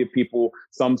Philadelphia people,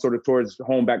 some sort of towards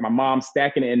home back, my mom,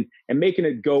 stacking it and making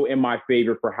it go in my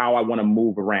favor for how I want to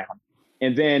move around.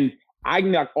 And then I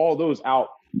knock all those out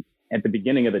at the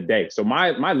beginning of the day. So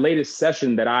my latest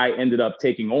session that I ended up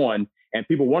taking on, and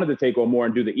people wanted to take on more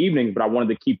and do the evenings, but I wanted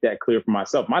to keep that clear for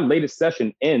myself. My latest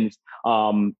session ends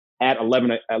at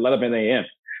 11 a.m.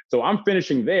 So I'm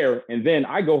finishing there, and then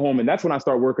I go home, and that's when I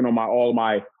start working on all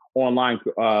my online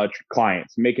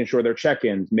clients, making sure their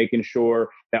check-ins, making sure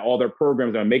that all their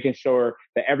programs are, making sure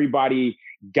that everybody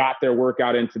got their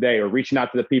workout in today, or reaching out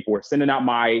to the people, or sending out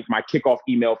my kickoff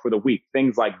email for the week,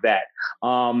 things like that.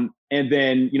 And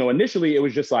then, initially it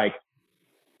was just like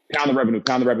pound the revenue,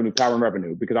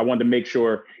 because I wanted to make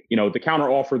sure, the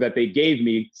counter offer that they gave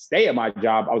me, stay at my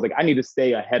job. I was like, I need to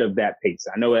stay ahead of that pace.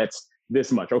 I know that's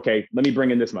this much. Okay, let me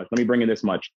bring in this much. Let me bring in this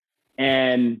much.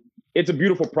 And it's a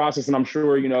beautiful process. And I'm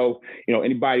sure,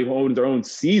 anybody who owns their own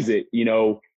sees it,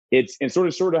 it's and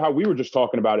sort of how we were just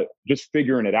talking about it, just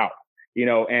figuring it out,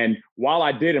 and while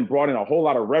I did and brought in a whole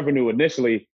lot of revenue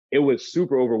initially, it was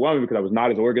super overwhelming because I was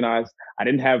not as organized. I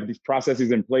didn't have these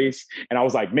processes in place. And I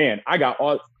was like, man, I got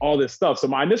all this stuff. So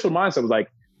my initial mindset was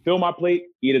like, fill my plate,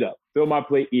 eat it up, fill my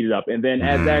plate, eat it up. And then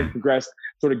as that progressed,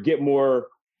 sort of get more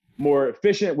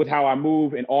efficient with how I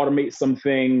move and automate some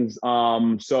things.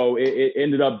 So it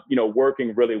ended up,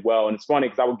 working really well. And it's funny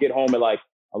because I would get home at like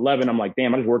 11. I'm like,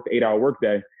 damn, I just worked an 8-hour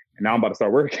workday, and now I'm about to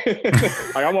start working.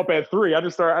 Like I'm up at 3. I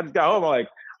just got home. I'm like,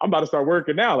 I'm about to start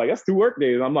working now. Like that's 2 work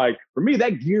days. I'm like, for me,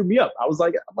 that geared me up. I was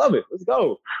like, I love it. Let's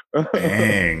go.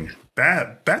 Dang,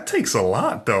 that takes a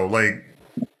lot though. Like,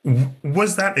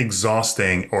 was that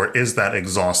exhausting, or is that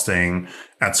exhausting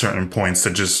at certain points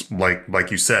to just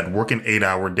like you said, work an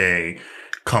 8-hour day,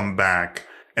 come back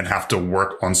and have to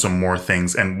work on some more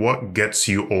things? And what gets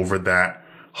you over that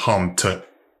hump to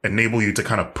enable you to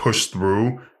kind of push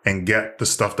through and get the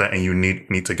stuff that you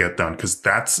need to get done? Because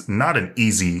that's not an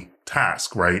easy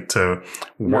task, right? To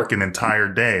work an entire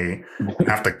day and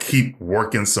have to keep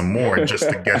working some more just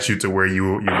to get you to where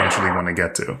you eventually want to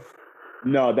get to.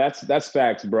 No, that's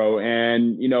facts, bro.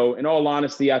 And, in all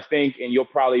honesty, I think, and you'll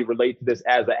probably relate to this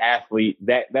as an athlete,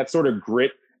 that sort of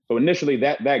grit. So initially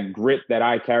that grit that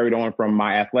I carried on from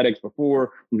my athletics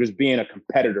before, from just being a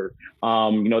competitor,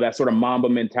 that sort of Mamba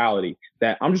mentality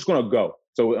that I'm just going to go.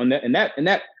 So in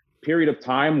that period of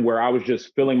time where I was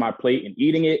just filling my plate and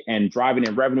eating it and driving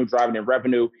in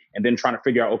revenue, and then trying to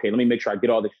figure out, okay, let me make sure I get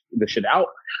all the shit out.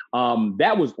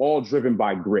 That was all driven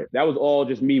by grit. That was all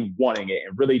just me wanting it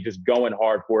and really just going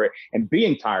hard for it and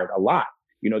being tired a lot.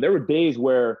 There were days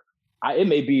where it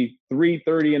may be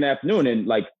 3:30 in the afternoon, and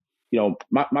like,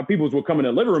 my peoples would come in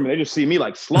the living room and they just see me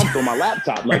like slumped on my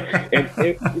laptop. Like, and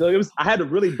I had to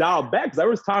really dial back because there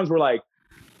was times where like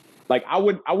I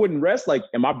wouldn't rest, like,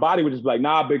 and my body would just be like,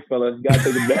 nah, big fella, you gotta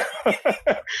take it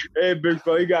down. Hey, big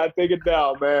fella, you gotta take it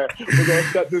down, man. We're gonna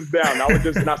shut this down.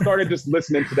 And I started just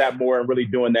listening to that more and really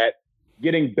doing that,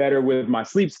 getting better with my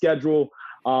sleep schedule.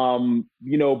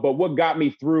 But what got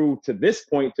me through to this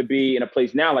point to be in a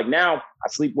place now, like now I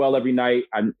sleep well every night.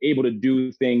 I'm able to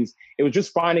do things. It was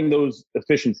just finding those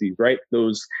efficiencies, right?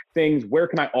 Those things, where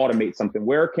can I automate something?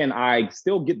 Where can I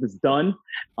still get this done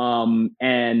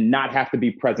and not have to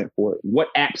be present for it? What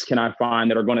apps can I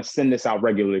find that are going to send this out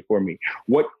regularly for me?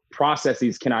 What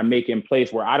processes can I make in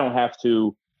place where I don't have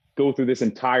to go through this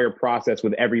entire process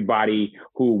with everybody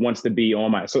who wants to be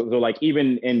on my, so like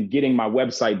even in getting my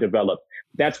website developed,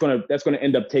 that's going to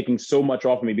end up taking so much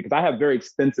off of me because I have very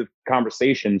extensive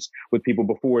conversations with people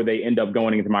before they end up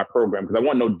going into my program because I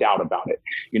want no doubt about it.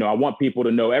 I want people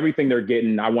to know everything they're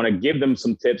getting. I want to give them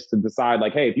some tips to decide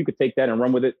like, hey, if you could take that and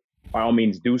run with it, by all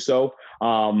means do so.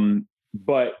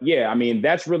 But yeah, I mean,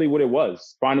 that's really what it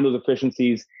was. Finding those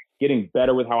efficiencies, getting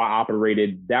better with how I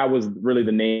operated. That was really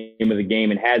the name of the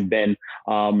game and has been,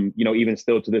 even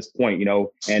still to this point,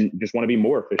 and just want to be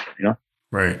more efficient,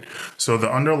 Right. So the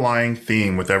underlying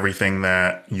theme with everything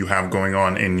that you have going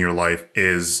on in your life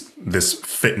is this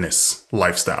fitness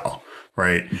lifestyle,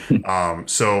 right?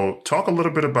 So talk a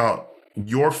little bit about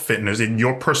your fitness and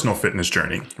your personal fitness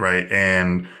journey, right?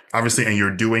 And obviously, and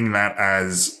you're doing that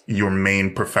as your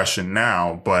main profession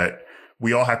now, but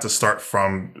we all had to start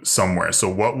from somewhere. So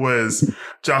what was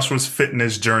Joshua's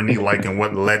fitness journey like, and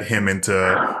what led him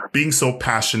into being so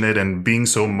passionate and being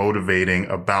so motivating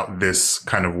about this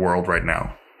kind of world right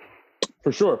now?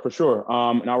 For sure, for sure.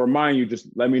 And I'll remind you, just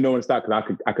let me know when to stop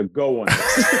because I could go on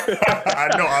this. I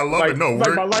know, I love it. No,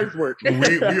 like my life's work.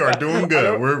 we are doing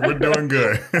good. We're doing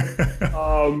good.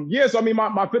 Yeah, so I mean,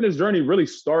 my fitness journey really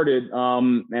started,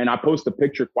 and I post a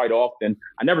picture quite often.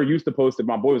 I never used to post it.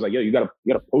 My boy was like, "Yo, you gotta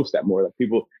post that more. Like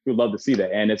people love to see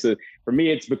that." And for me,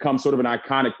 it's become sort of an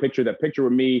iconic picture. That picture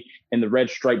with me in the red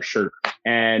striped shirt.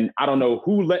 And I don't know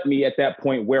who let me at that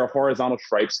point wear horizontal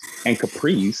stripes and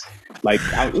capris. Like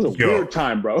it was a weird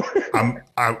time, bro.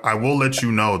 I will let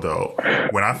you know though,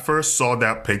 when I first saw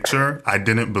that picture, I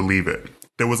didn't believe it.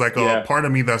 There was like a part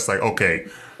of me that's like, okay,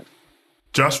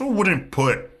 Joshua wouldn't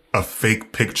put a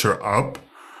fake picture up,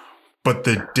 but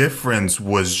the difference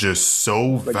was just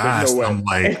so vast. No, I'm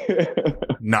like,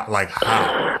 not like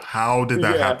how did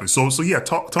that happen? So yeah,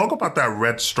 talk about that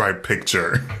red stripe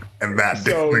picture and that.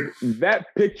 So that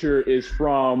picture is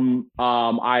from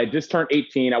I just turned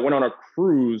 18. I went on a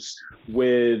cruise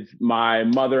with my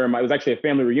mother and it was actually a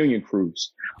family reunion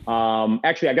cruise.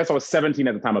 Actually, I guess I was 17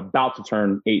 at the time, about to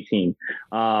turn 18.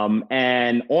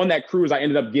 And on that cruise, I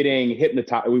ended up getting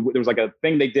hypnotized. There was like a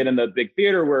thing they did in the big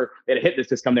theater where they had a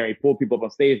hypnotist come there and he pulled people up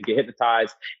on stage to get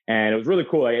hypnotized. And it was really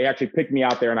cool. They actually picked me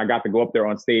out there and I got to go up there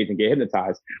on stage and get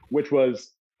hypnotized, which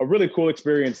was a really cool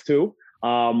experience too.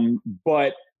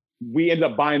 But we ended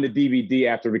up buying the DVD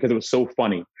after because it was so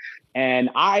funny. And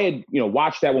I had,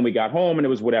 watched that when we got home and it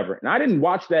was whatever. And I didn't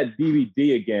watch that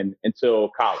DVD again until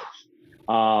college.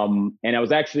 And I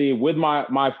was actually with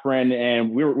my friend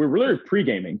and we were literally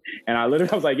pre-gaming. And I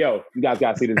was like, yo, you guys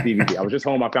got to see this DVD. I was just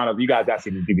home. I found out you guys got to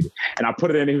see this DVD. And I put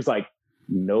it in and he was like,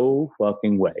 no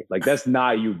fucking way. Like, that's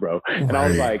not you, bro. And I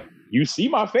was like, you see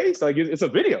my face? Like, it's a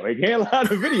video. They can't lie on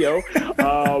the video.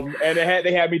 And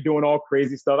they had me doing all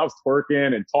crazy stuff. I was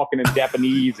twerking and talking in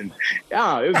Japanese and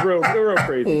it was real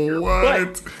crazy. What?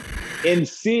 But in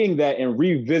seeing that and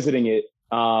revisiting it,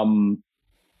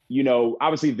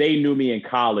 obviously they knew me in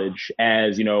college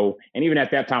as, and even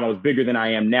at that time I was bigger than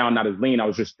I am now, not as lean. I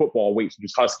was just football weight, so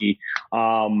just husky.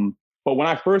 But when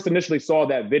I first initially saw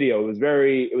that video, it was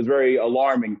very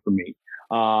alarming for me.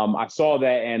 I saw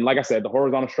that, and like I said, the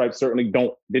horizontal stripes certainly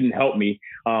didn't help me,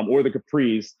 or the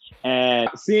capris. And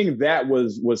seeing that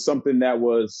was something that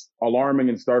was alarming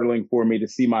and startling for me to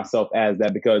see myself as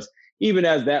that, because even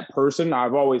as that person,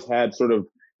 I've always had sort of,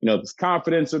 this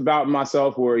confidence about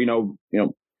myself, where, even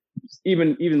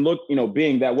look,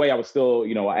 being that way, I was still,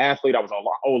 an athlete. I was an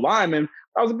O-lineman.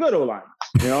 I was a good O-lineman,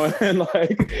 and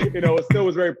it still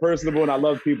was very personable, and I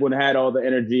loved people and had all the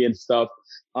energy and stuff.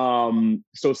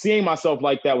 So seeing myself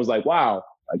like that was like, wow,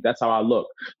 like that's how I look.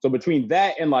 So between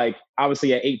that and like,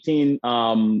 obviously at 18,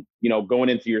 going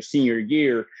into your senior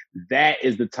year, that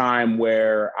is the time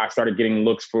where I started getting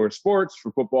looks for sports,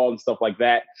 for football and stuff like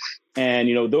that. And,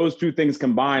 those two things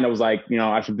combined, I was like,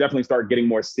 I should definitely start getting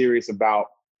more serious about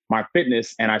my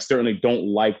fitness. And I certainly don't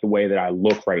like the way that I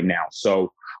look right now.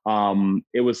 So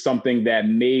it was something that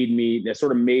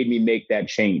sort of made me make that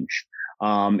change.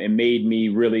 It made me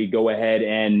really go ahead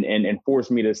and force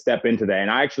me to step into that.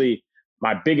 And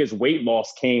my biggest weight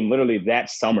loss came literally that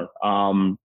summer.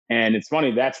 And it's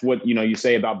funny, that's what, you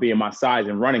say about being my size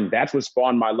and running. That's what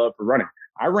spawned my love for running.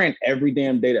 I ran every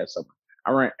damn day that summer.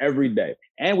 I ran every day.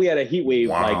 And we had a heat wave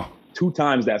like 2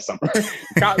 times that summer.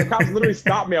 The cops literally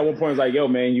stopped me at one point. I was like, yo,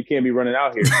 man, you can't be running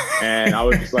out here. And I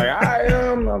was just like,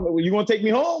 you want to take me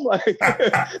home? Like,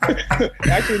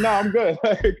 actually, no, I'm good.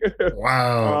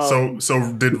 Wow.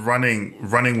 So did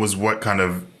running was what kind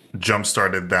of jump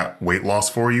started that weight loss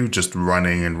for you? Just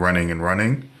running and running and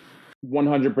running?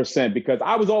 100%, because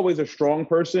I was always a strong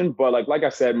person, but like I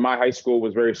said, my high school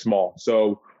was very small.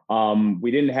 So we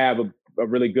didn't have a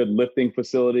really good lifting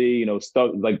facility,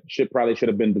 stuff like shit probably should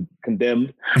have been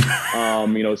condemned. So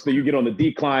you get on the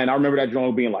decline. I remember that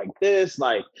joint being like this,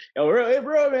 like,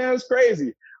 bro, man, it was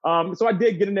crazy. So I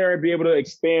did get in there and be able to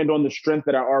expand on the strength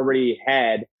that I already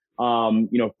had,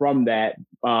 from that.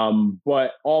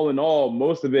 But all in all,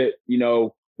 most of it,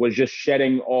 was just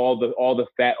shedding all the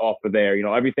fat off of there.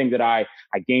 Everything that I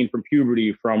gained from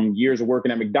puberty, from years of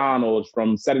working at McDonald's,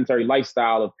 from sedentary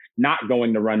lifestyle of not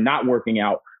going to run, not working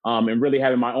out, and really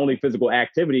having my only physical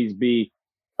activities be,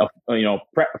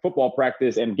 football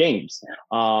practice and games.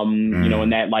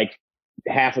 And that like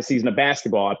half a season of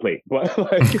basketball I played, but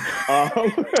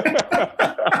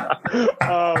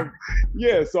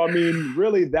yeah. So I mean,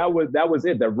 really, that was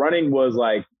it. The running was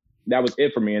like that was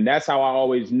it for me, and that's how I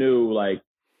always knew like,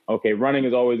 okay, running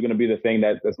is always going to be the thing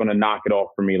that's going to knock it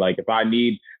off for me. Like if I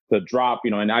need to drop,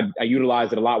 and I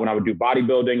utilize it a lot when I would do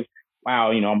bodybuilding.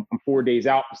 wow, I'm 4 days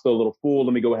out, I'm still a little full.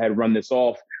 Let me go ahead and run this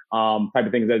off. Type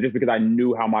of things, that just because I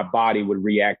knew how my body would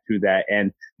react to that.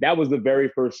 And that was the very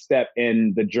first step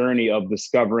in the journey of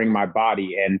discovering my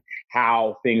body and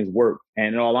how things work. And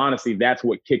in all honesty, that's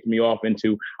what kicked me off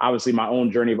into obviously my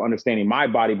own journey of understanding my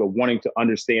body, but wanting to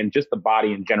understand just the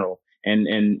body in general. And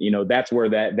that's where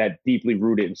that deeply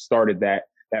rooted and started that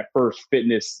first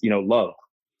fitness, love.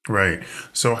 Right.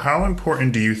 So how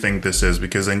important do you think this is?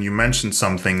 Because then you mentioned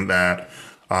something that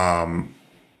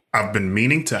I've been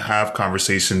meaning to have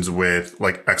conversations with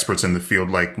like experts in the field,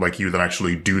 like you that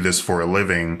actually do this for a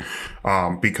living,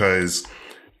 because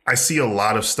I see a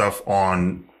lot of stuff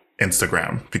on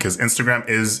Instagram, because Instagram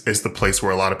is the place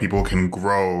where a lot of people can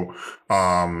grow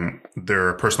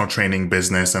their personal training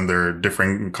business and their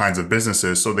different kinds of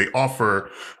businesses. So they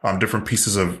offer different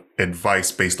pieces of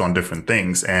advice based on different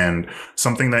things. And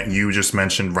something that you just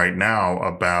mentioned right now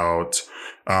about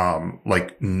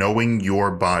like knowing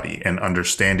your body and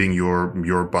understanding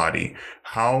your body,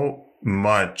 how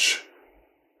much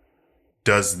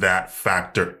does that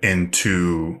factor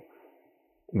into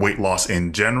weight loss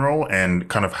in general and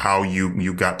kind of how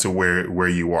you got to where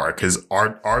you are? Because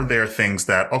are there things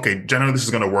that, okay, generally this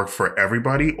is going to work for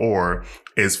everybody, or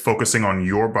is focusing on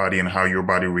your body and how your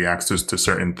body reacts to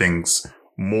certain things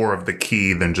more of the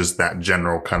key than just that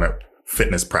general kind of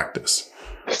fitness practice?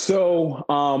 So,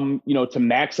 to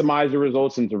maximize the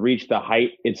results and to reach the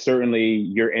height, it's certainly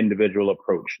your individual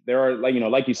approach. There are,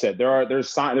 like you said, there's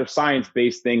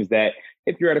science-based things that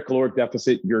if you're at a caloric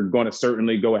deficit, you're going to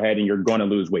certainly go ahead and you're going to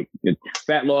lose weight.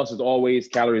 Fat loss is always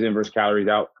calories in versus calories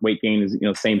out. Weight gain is,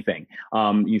 same thing.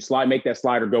 You make that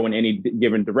slider go in any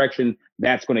given direction.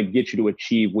 That's going to get you to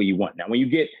achieve what you want. Now, when you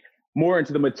get more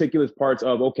into the meticulous parts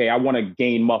of, okay, I want to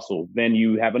gain muscle, then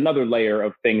you have another layer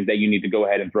of things that you need to go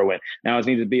ahead and throw in. Now it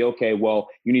needs to be, okay, well,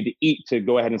 you need to eat to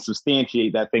go ahead and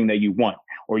substantiate that thing that you want,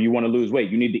 or you want to lose weight.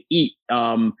 You need to eat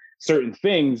certain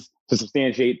things to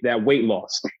substantiate that weight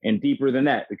loss. And deeper than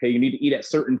that, okay, you need to eat at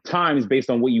certain times based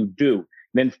on what you do.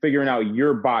 Then figuring out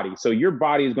your body. So your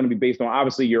body is going to be based on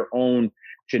obviously your own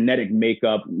genetic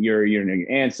makeup, your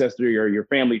ancestor, your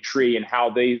family tree, and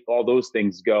how all those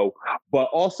things go, but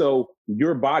also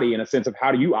your body in a sense of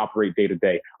how do you operate day to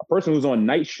day. A person who's on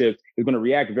night shift is going to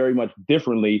react very much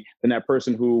differently than that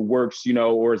person who works,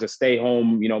 or is a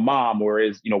stay-home, mom, or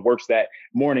is, works that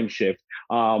morning shift.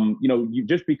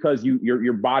 Just because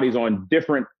your body's on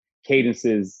different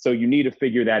cadences, so you need to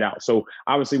figure that out. So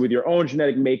obviously with your own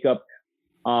genetic makeup,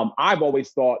 I've always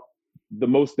thought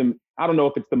I don't know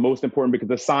if it's the most important, because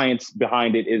the science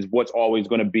behind it is what's always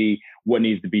going to be what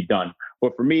needs to be done.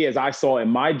 But for me, as I saw in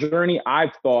my journey,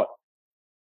 I've thought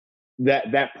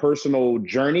that personal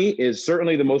journey is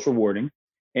certainly the most rewarding.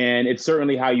 And it's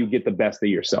certainly how you get the best of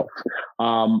yourself.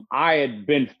 I had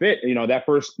been fit,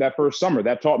 that first summer.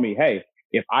 That taught me, hey,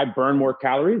 if I burn more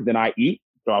calories than I eat,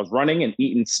 so I was running and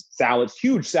eating salads,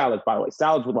 huge salads, by the way,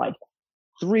 salads with like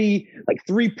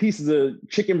three pieces of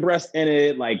chicken breast in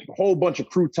it, like a whole bunch of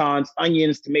croutons,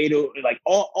 onions, tomato, like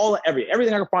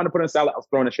everything I could find to put in a salad, I was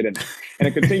throwing that shit in there. And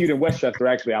it continued in Westchester.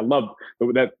 Actually, I loved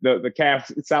the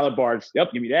calf salad bars.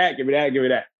 Yep, give me that.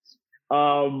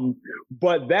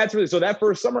 But that's really, so that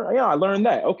first summer, I learned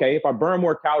that, okay, if I burn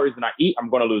more calories than I eat,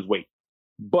 I'm going to lose weight.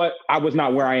 But I was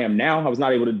not where I am now. I was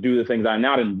not able to do the things I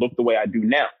now didn't look the way I do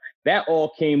now. That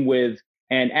all came with,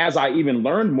 and as I even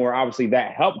learned more, obviously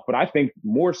that helped. But I think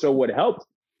more so what helped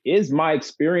is my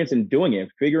experience in doing it,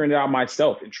 figuring it out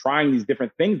myself and trying these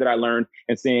different things that I learned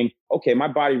and saying, okay, my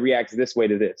body reacts this way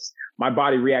to this. My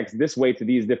body reacts this way to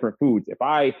these different foods. If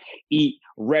I eat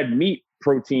red meat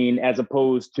protein as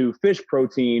opposed to fish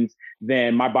proteins,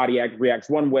 then my body reacts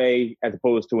one way as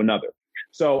opposed to another.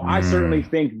 So I certainly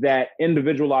think that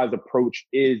individualized approach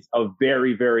is a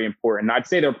very, very important. I'd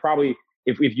say they're probably,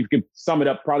 if you could sum it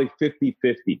up, probably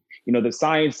 50-50. The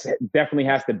science definitely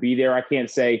has to be there. I can't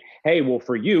say, hey, well,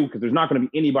 for you, because there's not going to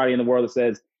be anybody in the world that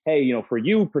says, hey, for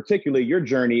you, particularly your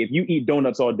journey, if you eat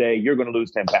donuts all day, you're going to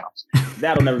lose 10 pounds.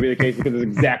 That'll never be the case because it's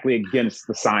exactly against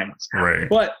the science. Right.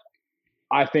 But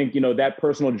I think, that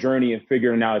personal journey and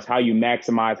figuring out is how you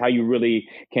maximize, how you really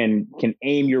can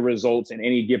aim your results in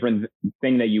any given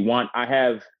thing that you want. I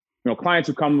have, clients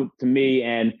who come to me,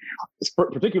 and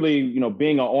particularly,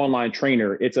 being an online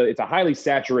trainer, it's a highly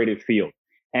saturated field.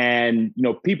 And,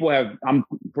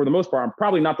 for the most part, I'm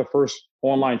probably not the first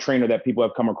online trainer that people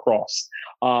have come across.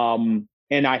 And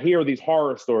I hear these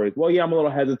horror stories. Well, yeah, I'm a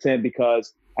little hesitant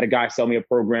because I had a guy sell me a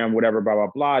program, whatever, blah, blah,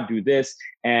 blah, do this.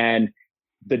 And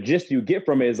the gist you get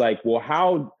from it is like, well,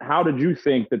 how did you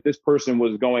think that this person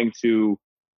was going to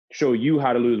show you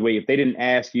how to lose weight if they didn't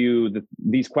ask you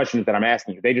these questions that I'm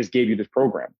asking you? They just gave you this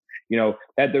program.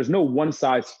 that there's no one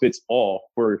size fits all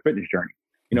for a fitness journey.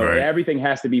 Right. Everything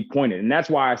has to be pointed. And that's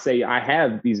why I say I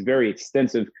have these very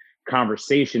extensive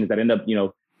conversations that end up,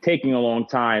 taking a long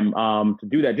time to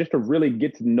do that, just to really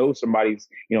get to know somebody's,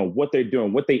 what they're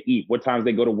doing, what they eat, what times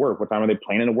they go to work, what time are they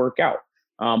planning to work out.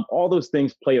 All those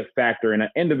things play a factor in an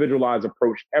individualized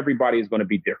approach. Everybody is going to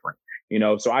be different,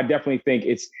 so I definitely think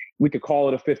we could call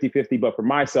it a 50-50, but for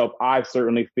myself, I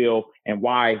certainly feel, and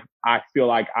why I feel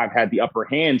like I've had the upper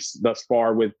hands thus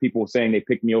far with people saying they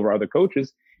picked me over other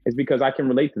coaches is because I can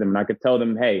relate to them and I could tell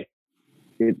them, hey,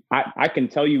 I can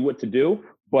tell you what to do,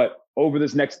 but over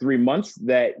this next 3 months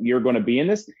that you're going to be in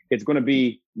this, it's going to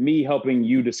be me helping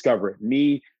you discover it,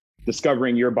 me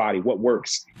discovering your body, what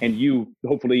works, and you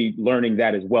hopefully learning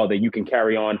that as well, that you can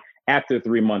carry on after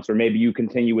 3 months, or maybe you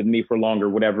continue with me for longer,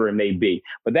 whatever it may be.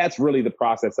 But that's really the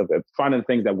process of it, finding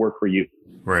things that work for you.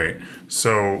 Right.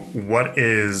 So what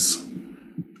is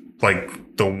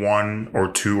like the 1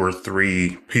 or 2 or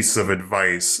 3 pieces of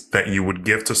advice that you would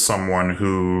give to someone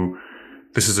who,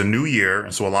 this is a new year,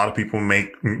 so a lot of people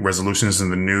make resolutions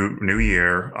in the new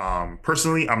year.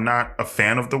 Personally, I'm not a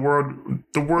fan of the word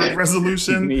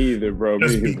resolution. Me either, bro.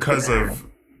 Just because of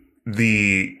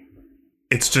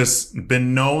it's just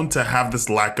been known to have this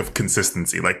lack of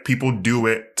consistency. Like people do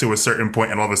it to a certain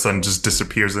point and all of a sudden just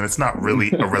disappears, and it's not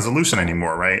really a resolution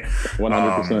anymore, right?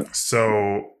 100%.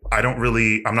 So I'm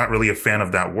not really a fan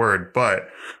of that word, but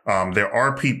there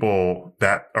are people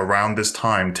that around this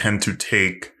time tend to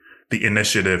take the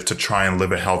initiative to try and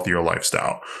live a healthier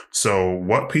lifestyle. So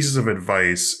what pieces of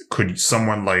advice could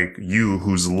someone like you,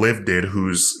 who's lived it,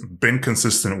 who's been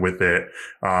consistent with it,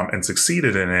 and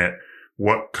succeeded in it,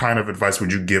 what kind of advice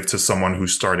would you give to someone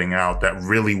who's starting out that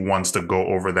really wants to go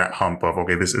over that hump of,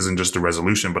 okay, this isn't just a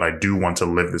resolution, but I do want to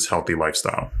live this healthy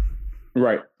lifestyle?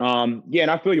 Right. Yeah. And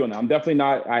I feel you on that. I'm definitely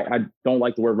not, I don't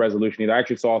like the word resolution either. I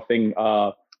actually saw a thing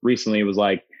recently. It was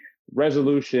like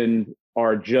resolution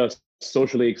are just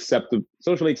socially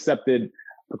accepted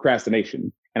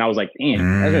procrastination. And I was like,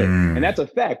 damn, that's it. And that's a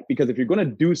fact, because if you're going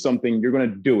to do something, you're going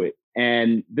to do it.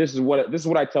 And this is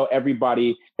what I tell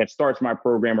everybody that starts my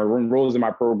program or enrolls in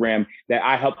my program, that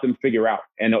I help them figure out.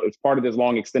 And it's part of this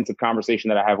long, extensive conversation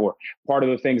that I have, or part of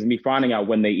the things, me finding out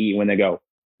when they eat, when they go,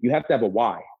 you have to have a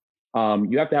why.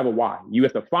 You have to have a why. You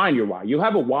have to find your why. You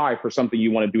have a why for something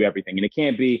you want to do everything. And it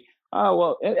can't be, oh,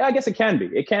 well, I guess it can be.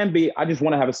 It can be, I just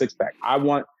want to have a six pack.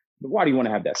 Why do you want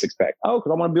to have that six pack? Oh,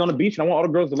 because I want to be on the beach and I want all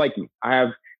the girls to like me. I have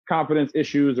confidence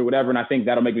issues or whatever, and I think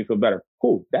that'll make me feel better.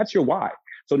 Cool. That's your why.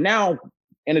 So now,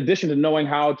 in addition to knowing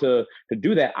how to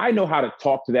do that, I know how to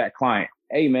talk to that client.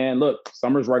 Hey, man, look,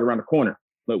 summer's right around the corner.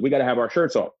 Look, we got to have our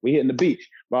shirts off. We hitting the beach,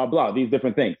 blah, blah, these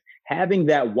different things. Having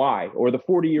that why, or the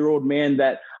 40-year-old man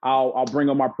that I'll bring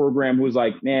on my program who's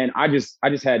like, man, I just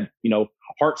had,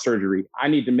 heart surgery. I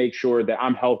need to make sure that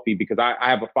I'm healthy because I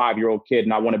have a 5-year-old kid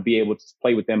and I want to be able to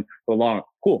play with them for long.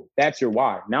 Cool. That's your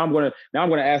why. Now I'm going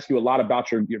to ask you a lot about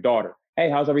your daughter. Hey,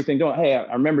 how's everything doing? Hey,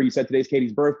 I remember you said today's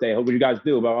Katie's birthday. What would you guys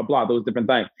do? Blah, blah, blah, those different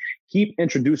things. Keep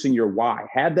introducing your why.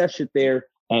 Have that shit there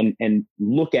and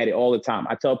look at it all the time.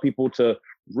 I tell people to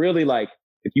really, like,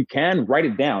 if you can, write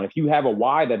it down. If you have a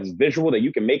why that is visual, that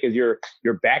you can make as your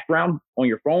background on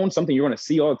your phone, something you're going to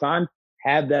see all the time,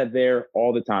 have that there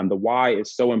all the time. The why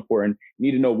is so important.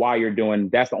 You need to know why you're doing.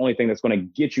 That's the only thing that's going to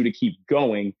get you to keep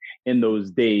going in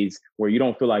those days where you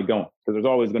don't feel like going, because there's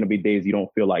always going to be days you don't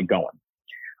feel like going.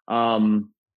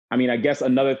 I guess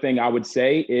another thing I would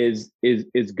say is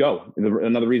go.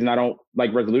 Another reason I don't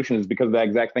like resolution is because of that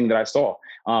exact thing that I saw.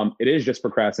 It is just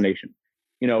procrastination.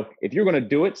 If you're going to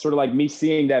do it, sort of like me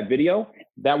seeing that video,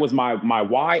 that was my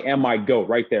why and my go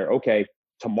right there. Okay,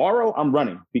 tomorrow I'm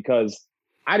running because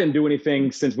I didn't do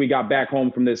anything since we got back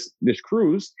home from this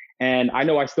cruise. And I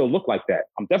know I still look like that.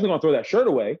 I'm definitely going to throw that shirt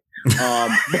away.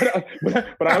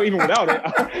 But I, even without it,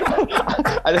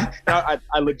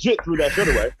 I legit threw that shirt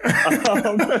away.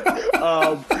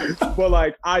 But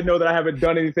like, I know that I haven't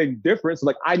done anything different. So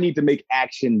like, I need to make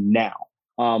action now.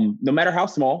 No matter how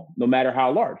small, no matter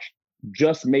how large.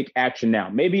 Just make action now.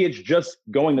 Maybe it's just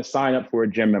going to sign up for a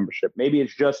gym membership. Maybe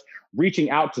it's just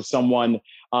reaching out to someone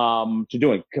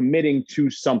committing to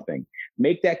something.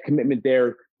 Make that commitment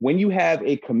there. When you have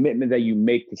a commitment that you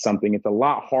make to something, it's a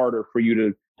lot harder for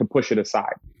you to push it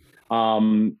aside.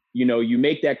 You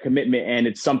make that commitment and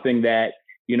it's something that,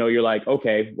 you're like,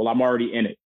 okay, well, I'm already in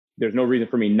it. There's no reason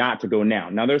for me not to go now.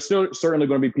 Now, there's still certainly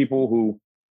going to be people who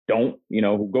don't,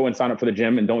 who go and sign up for the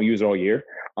gym and don't use it all year.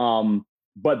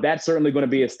 But that's certainly going to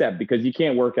be a step, because you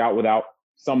can't work out without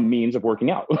some means of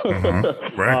working out.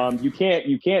 Mm-hmm. Right. You can't,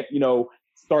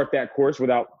 start that course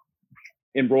without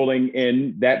enrolling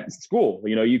in that school.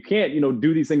 You can't,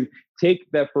 do these things. Take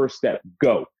that first step,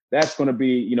 go. That's going to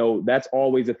be, that's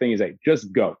always the thing is like,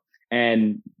 just go.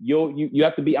 And you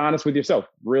have to be honest with yourself,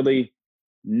 really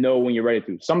know when you're ready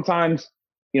to. Sometimes,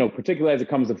 particularly as it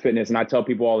comes to fitness, and I tell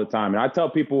people all the time, and I tell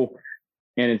people,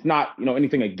 and it's not,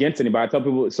 anything against anybody. I tell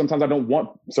people sometimes I don't want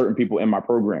certain people in my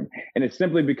program. And it's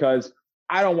simply because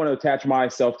I don't want to attach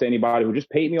myself to anybody who just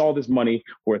paid me all this money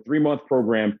for a 3-month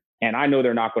program, and I know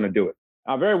they're not going to do it.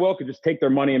 I very well could just take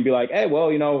their money and be like, hey,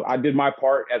 well, I did my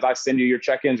part as I send you your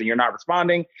check-ins and you're not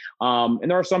responding. And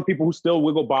there are some people who still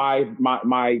wiggle by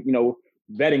my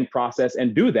vetting process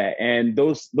and do that. And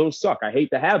those suck. I hate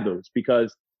to have those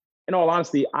because, in all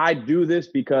honesty, I do this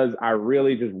because I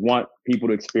really just want people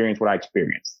to experience what I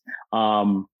experienced.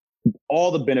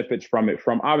 All the benefits from it,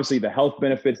 from obviously the health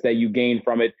benefits that you gain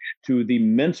from it to the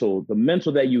mental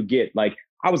that you get. Like,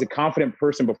 I was a confident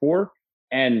person before,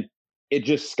 and it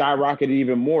just skyrocketed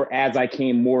even more as I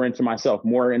came more into myself.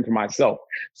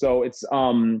 So it's,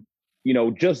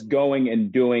 just going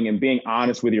and doing and being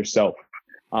honest with yourself.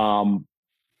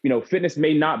 Fitness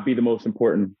may not be the most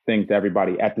important thing to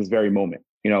everybody at this very moment.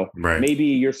 Right. Maybe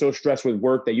you're so stressed with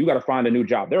work that you got to find a new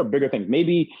job. There are bigger things.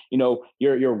 Maybe,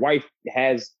 your wife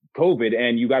has COVID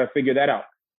and you got to figure that out.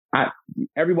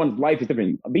 Everyone's life is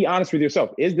different. Be honest with yourself.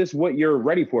 Is this what you're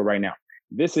ready for right now?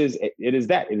 It is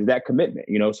that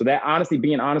commitment, so that honesty,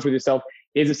 being honest with yourself,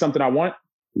 is it something I want?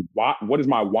 What is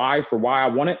my why for why I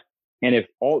want it? And if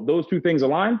all those two things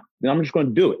align, then I'm just going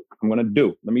to do it. I'm going to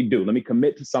do, let me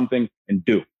commit to something and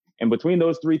do. And between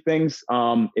those three things,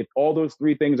 if all those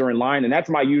three things are in line, and that's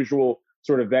my usual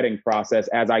sort of vetting process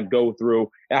as I go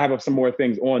through, I have some more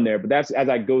things on there, but that's as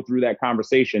I go through that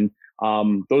conversation,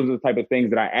 those are the type of things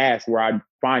that I ask where I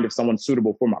find if someone's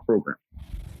suitable for my program.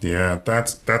 Yeah,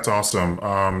 that's awesome.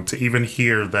 To even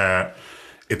hear that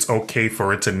it's okay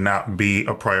for it to not be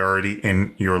a priority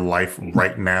in your life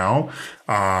right now,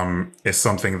 is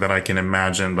something that I can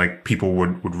imagine like people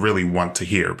would really want to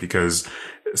hear, because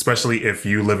especially if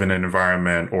you live in an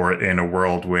environment or in a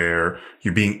world where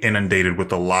you're being inundated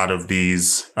with a lot of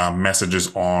these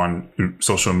messages on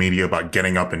social media about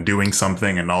getting up and doing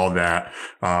something and all that,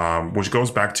 which goes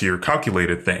back to your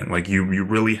calculated thing. Like you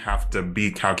really have to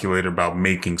be calculated about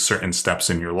making certain steps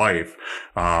in your life.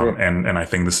 Sure. And I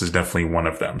think this is definitely one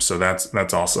of them. So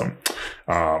that's awesome.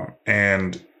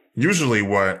 And usually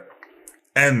what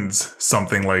ends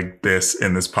something like this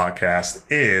in this podcast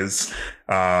is,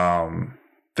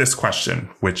 this question,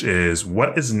 which is,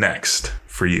 what is next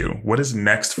for you? What is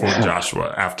next for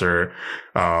Joshua after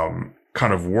kind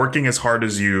of working as hard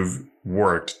as you've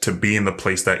worked to be in the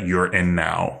place that you're in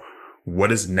now?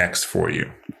 What is next for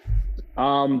you?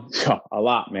 A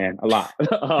lot, man, a lot.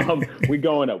 We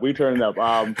going up, we turning up.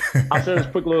 I'll share this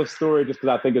quick little story just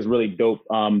because I think it's really dope.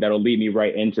 That'll lead me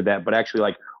right into that. But actually,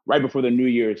 like right before the New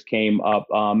Year's came up,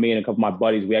 me and a couple of my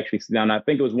buddies, we actually sit down. I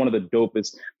think it was one of the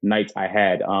dopest nights I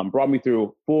had. Brought me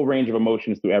through full range of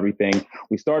emotions through everything.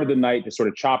 We started the night just sort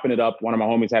of chopping it up. One of my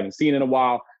homies haven't seen in a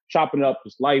while, chopping it up,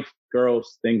 just life,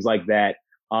 girls, things like that.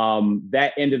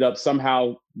 That ended up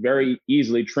somehow very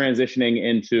easily transitioning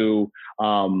into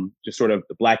just sort of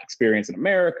the Black experience in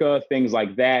America, things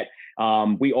like that.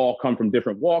 We all come from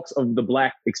different walks of the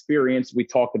Black experience. We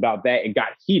talked about that. It got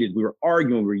heated. We were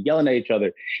arguing. We were yelling at each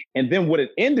other. And then what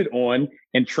it ended on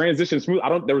and transitioned smooth,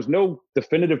 there was no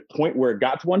definitive point where it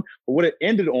got to one, but what it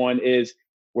ended on is,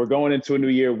 we're going into a new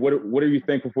year. What are you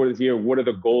thankful for this year? What are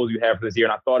the goals you have for this year?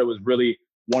 And I thought it was really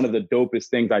one of the dopest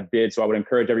things I did. So I would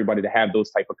encourage everybody to have those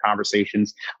type of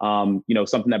conversations,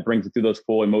 something that brings it through those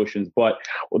full emotions. But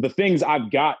the things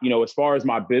I've got, as far as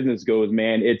my business goes,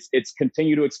 man, it's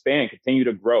continue to expand, continue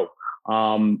to grow.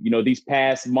 These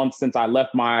past months since I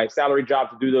left my salary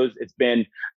job to do those, it's been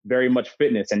very much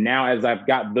fitness. And now as I've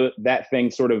got that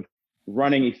thing sort of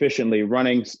running efficiently,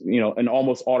 in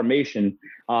almost automation,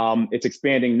 it's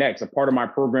expanding next. A part of my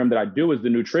program that I do is the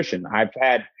nutrition. I've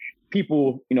had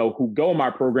people, who go in my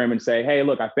program and say, hey,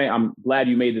 look, I'm glad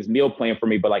you made this meal plan for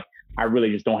me, but like, I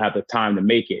really just don't have the time to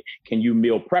make it. Can you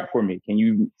meal prep for me? Can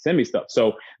you send me stuff?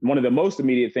 So one of the most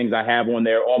immediate things I have on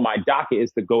there on my docket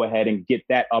is to go ahead and get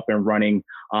that up and running.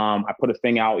 I put a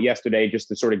thing out yesterday just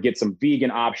to sort of get some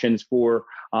vegan options for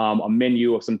a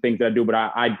menu of some things that I do, but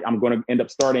I'm going to end up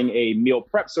starting a meal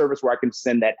prep service where I can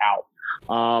send that out.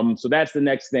 So that's the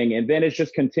next thing. And then it's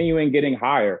just continuing getting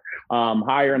higher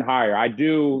and higher. I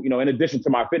do, in addition to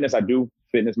my fitness, I do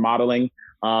fitness modeling.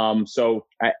 So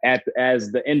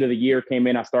as the end of the year came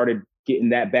in, I started getting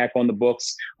that back on the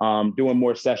books, doing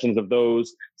more sessions of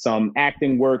those, some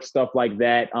acting work, stuff like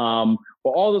that. But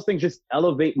all those things just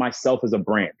elevate myself as a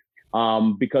brand.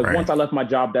 Because Right. once I left my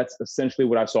job, that's essentially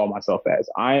what I saw myself as.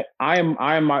 I am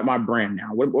my brand now.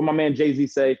 What my man Jay-Z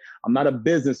say? I'm not a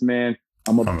businessman.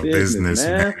 I'm a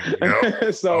businessman.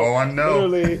 Yep. So Oh, I know.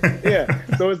 literally, yeah.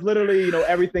 So it's literally,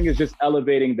 everything is just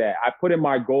elevating that. I put in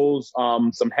my goals,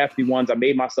 some hefty ones. I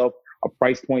made myself a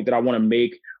price point that I want to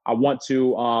make. I want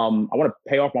to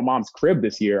pay off my mom's crib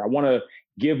this year. I want to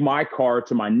give my car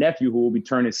to my nephew who will be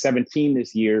turning 17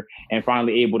 this year and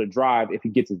finally able to drive if he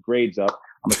gets his grades up.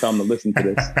 I'm gonna tell him to listen to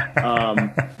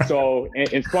this. So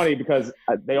it's funny because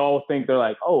they all think they're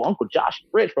like, "Oh, Uncle Josh is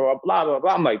rich," blah blah blah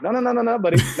blah. I'm like, no,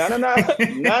 buddy, no.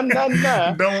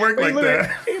 Don't work like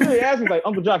that. He literally asked me like,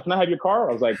 "Uncle Josh, can I have your car?"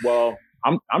 I was like, "Well,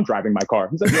 I'm driving my car."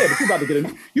 He's like, "Yeah, but you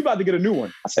about to get a new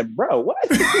one." I said, "Bro, what?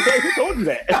 Who told you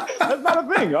that? That's not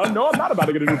a thing. No, I'm not about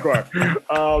to get a new car."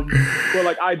 So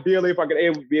like ideally, if I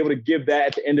could be able to give that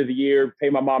at the end of the year,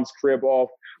 pay my mom's crib off,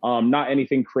 not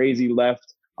anything crazy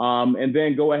left. And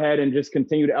then go ahead and just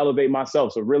continue to elevate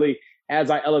myself. So really, as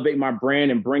I elevate my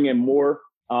brand and bring in more,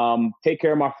 take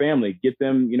care of my family, get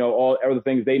them, all other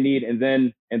things they need, and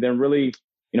then really,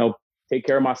 take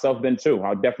care of myself then too.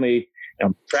 I'll definitely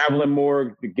traveling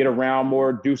more, get around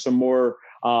more, do some more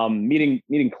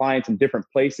meeting clients in different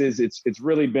places. It's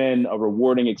really been a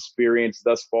rewarding experience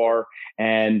thus far.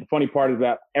 And the funny part is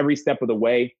that every step of the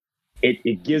way,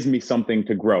 it gives me something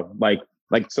to grow. Like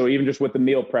so even just with the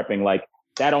meal prepping, like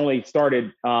that only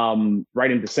started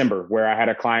right in December, where I had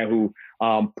a client who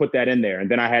put that in there. And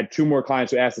then I had 2 more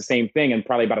clients who asked the same thing in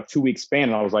probably about a 2-week span.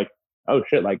 And I was like, oh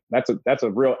shit, like that's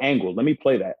a real angle. Let me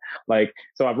play that. Like,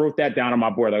 so I wrote that down on my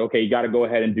board, like, okay, you got to go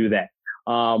ahead and do that.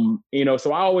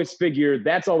 So I always figure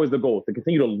that's always the goal, to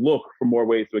continue to look for more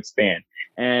ways to expand.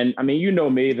 And I mean,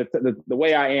 me, the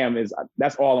way I am is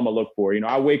that's all I'm gonna look for.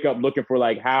 I wake up looking for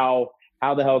like, how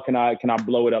the hell can I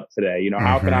blow it up today?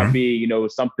 How can I be,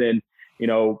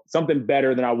 something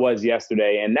better than I was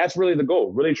yesterday. And that's really the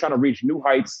goal, really trying to reach new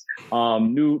heights,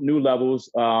 new levels.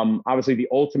 Obviously the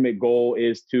ultimate goal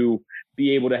is to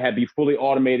be able to be fully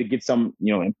automated, get some,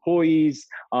 employees,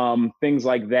 things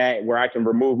like that, where I can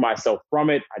remove myself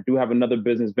from it. I do have another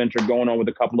business venture going on with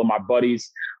a couple of my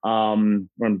buddies. I'm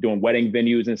doing wedding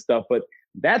venues and stuff, but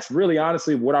that's really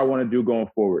honestly what I want to do going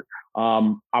forward.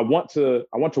 I want to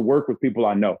work with people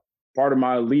I know. Part of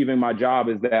my leaving my job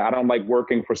is that I don't like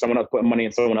working for someone else, putting money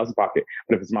in someone else's pocket.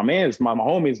 But if it's my man, it's my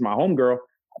homie, it's my homegirl,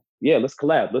 yeah, let's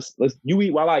collab. Let's you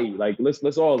eat while I eat. Like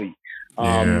let's all eat.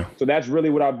 So that's really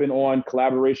what I've been on,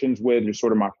 collaborations with just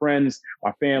sort of my friends,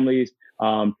 my families,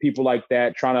 people like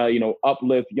that, trying to,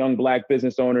 uplift young Black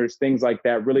business owners, things like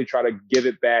that, really try to give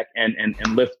it back and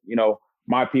lift,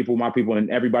 my people and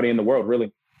everybody in the world,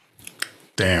 really.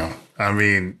 Damn. I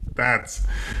mean, that's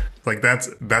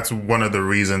one of the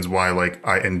reasons why like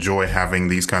I enjoy having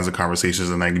these kinds of conversations,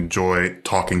 and I enjoy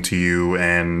talking to you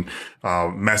and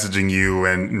messaging you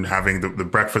and having the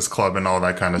breakfast club and all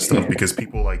that kind of stuff, because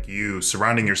people like you,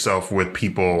 surrounding yourself with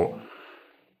people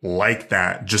like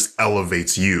that, just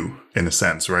elevates you in a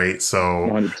sense, right? So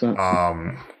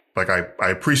 100%. Like I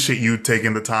appreciate you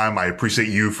taking the time. I appreciate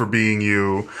you for being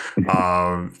you.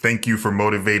 Thank you for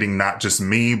motivating not just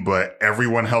me, but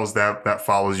everyone else that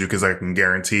follows you, because I can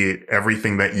guarantee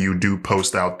everything that you do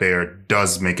post out there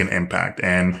does make an impact.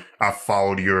 And I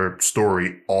followed your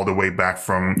story all the way back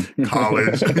from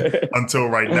college until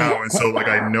right now. And so like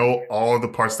I know all of the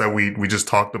parts that we just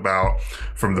talked about,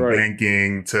 from the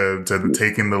banking to the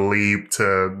taking the leap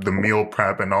to the meal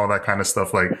prep and all that kind of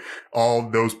stuff. Like all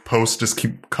those posts just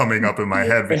keep coming up in my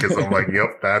head, because I'm like,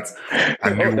 yep, I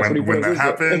knew when that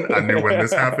happened. I knew when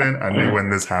this happened. I knew when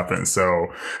this happened. So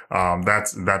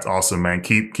that's awesome, man.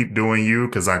 Keep doing you,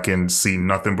 because I can see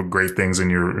nothing but great things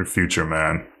in your future,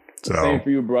 man. So. Same for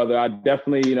you, brother. I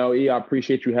definitely, I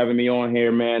appreciate you having me on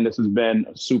here, man. This has been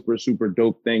a super, super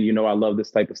dope thing. I love this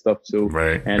type of stuff too.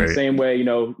 Right. And the same way,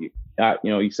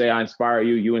 you say I inspire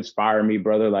you, you inspire me,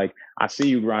 brother. Like I see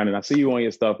you grinding. I see you on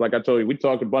your stuff. Like I told you, we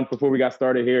talked a bunch before we got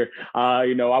started here. I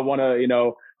want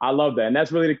to, I love that. And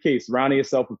that's really the case. Surrounding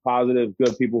yourself with positive,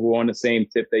 good people who are on the same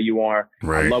tip that you are.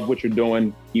 Right. I love what you're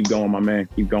doing. Keep going, my man.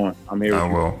 Keep going. I'm here. I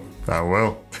will.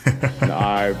 All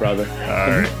right, brother. All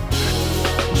right.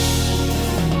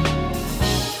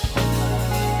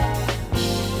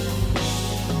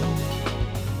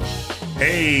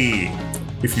 Hey,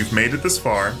 if you've made it this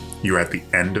far, you're at the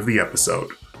end of the episode.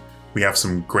 We have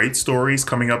some great stories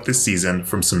coming up this season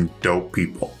from some dope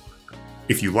people.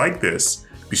 If you like this,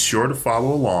 be sure to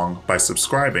follow along by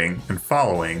subscribing and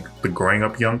following the Growing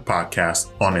Up Young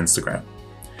podcast on Instagram.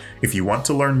 If you want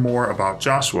to learn more about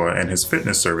Joshua and his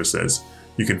fitness services,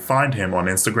 you can find him on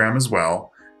Instagram as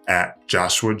well at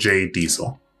Joshua J.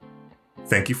 Diesel.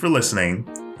 Thank you for listening.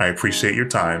 I appreciate your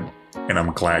time. and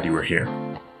I'm glad you are here.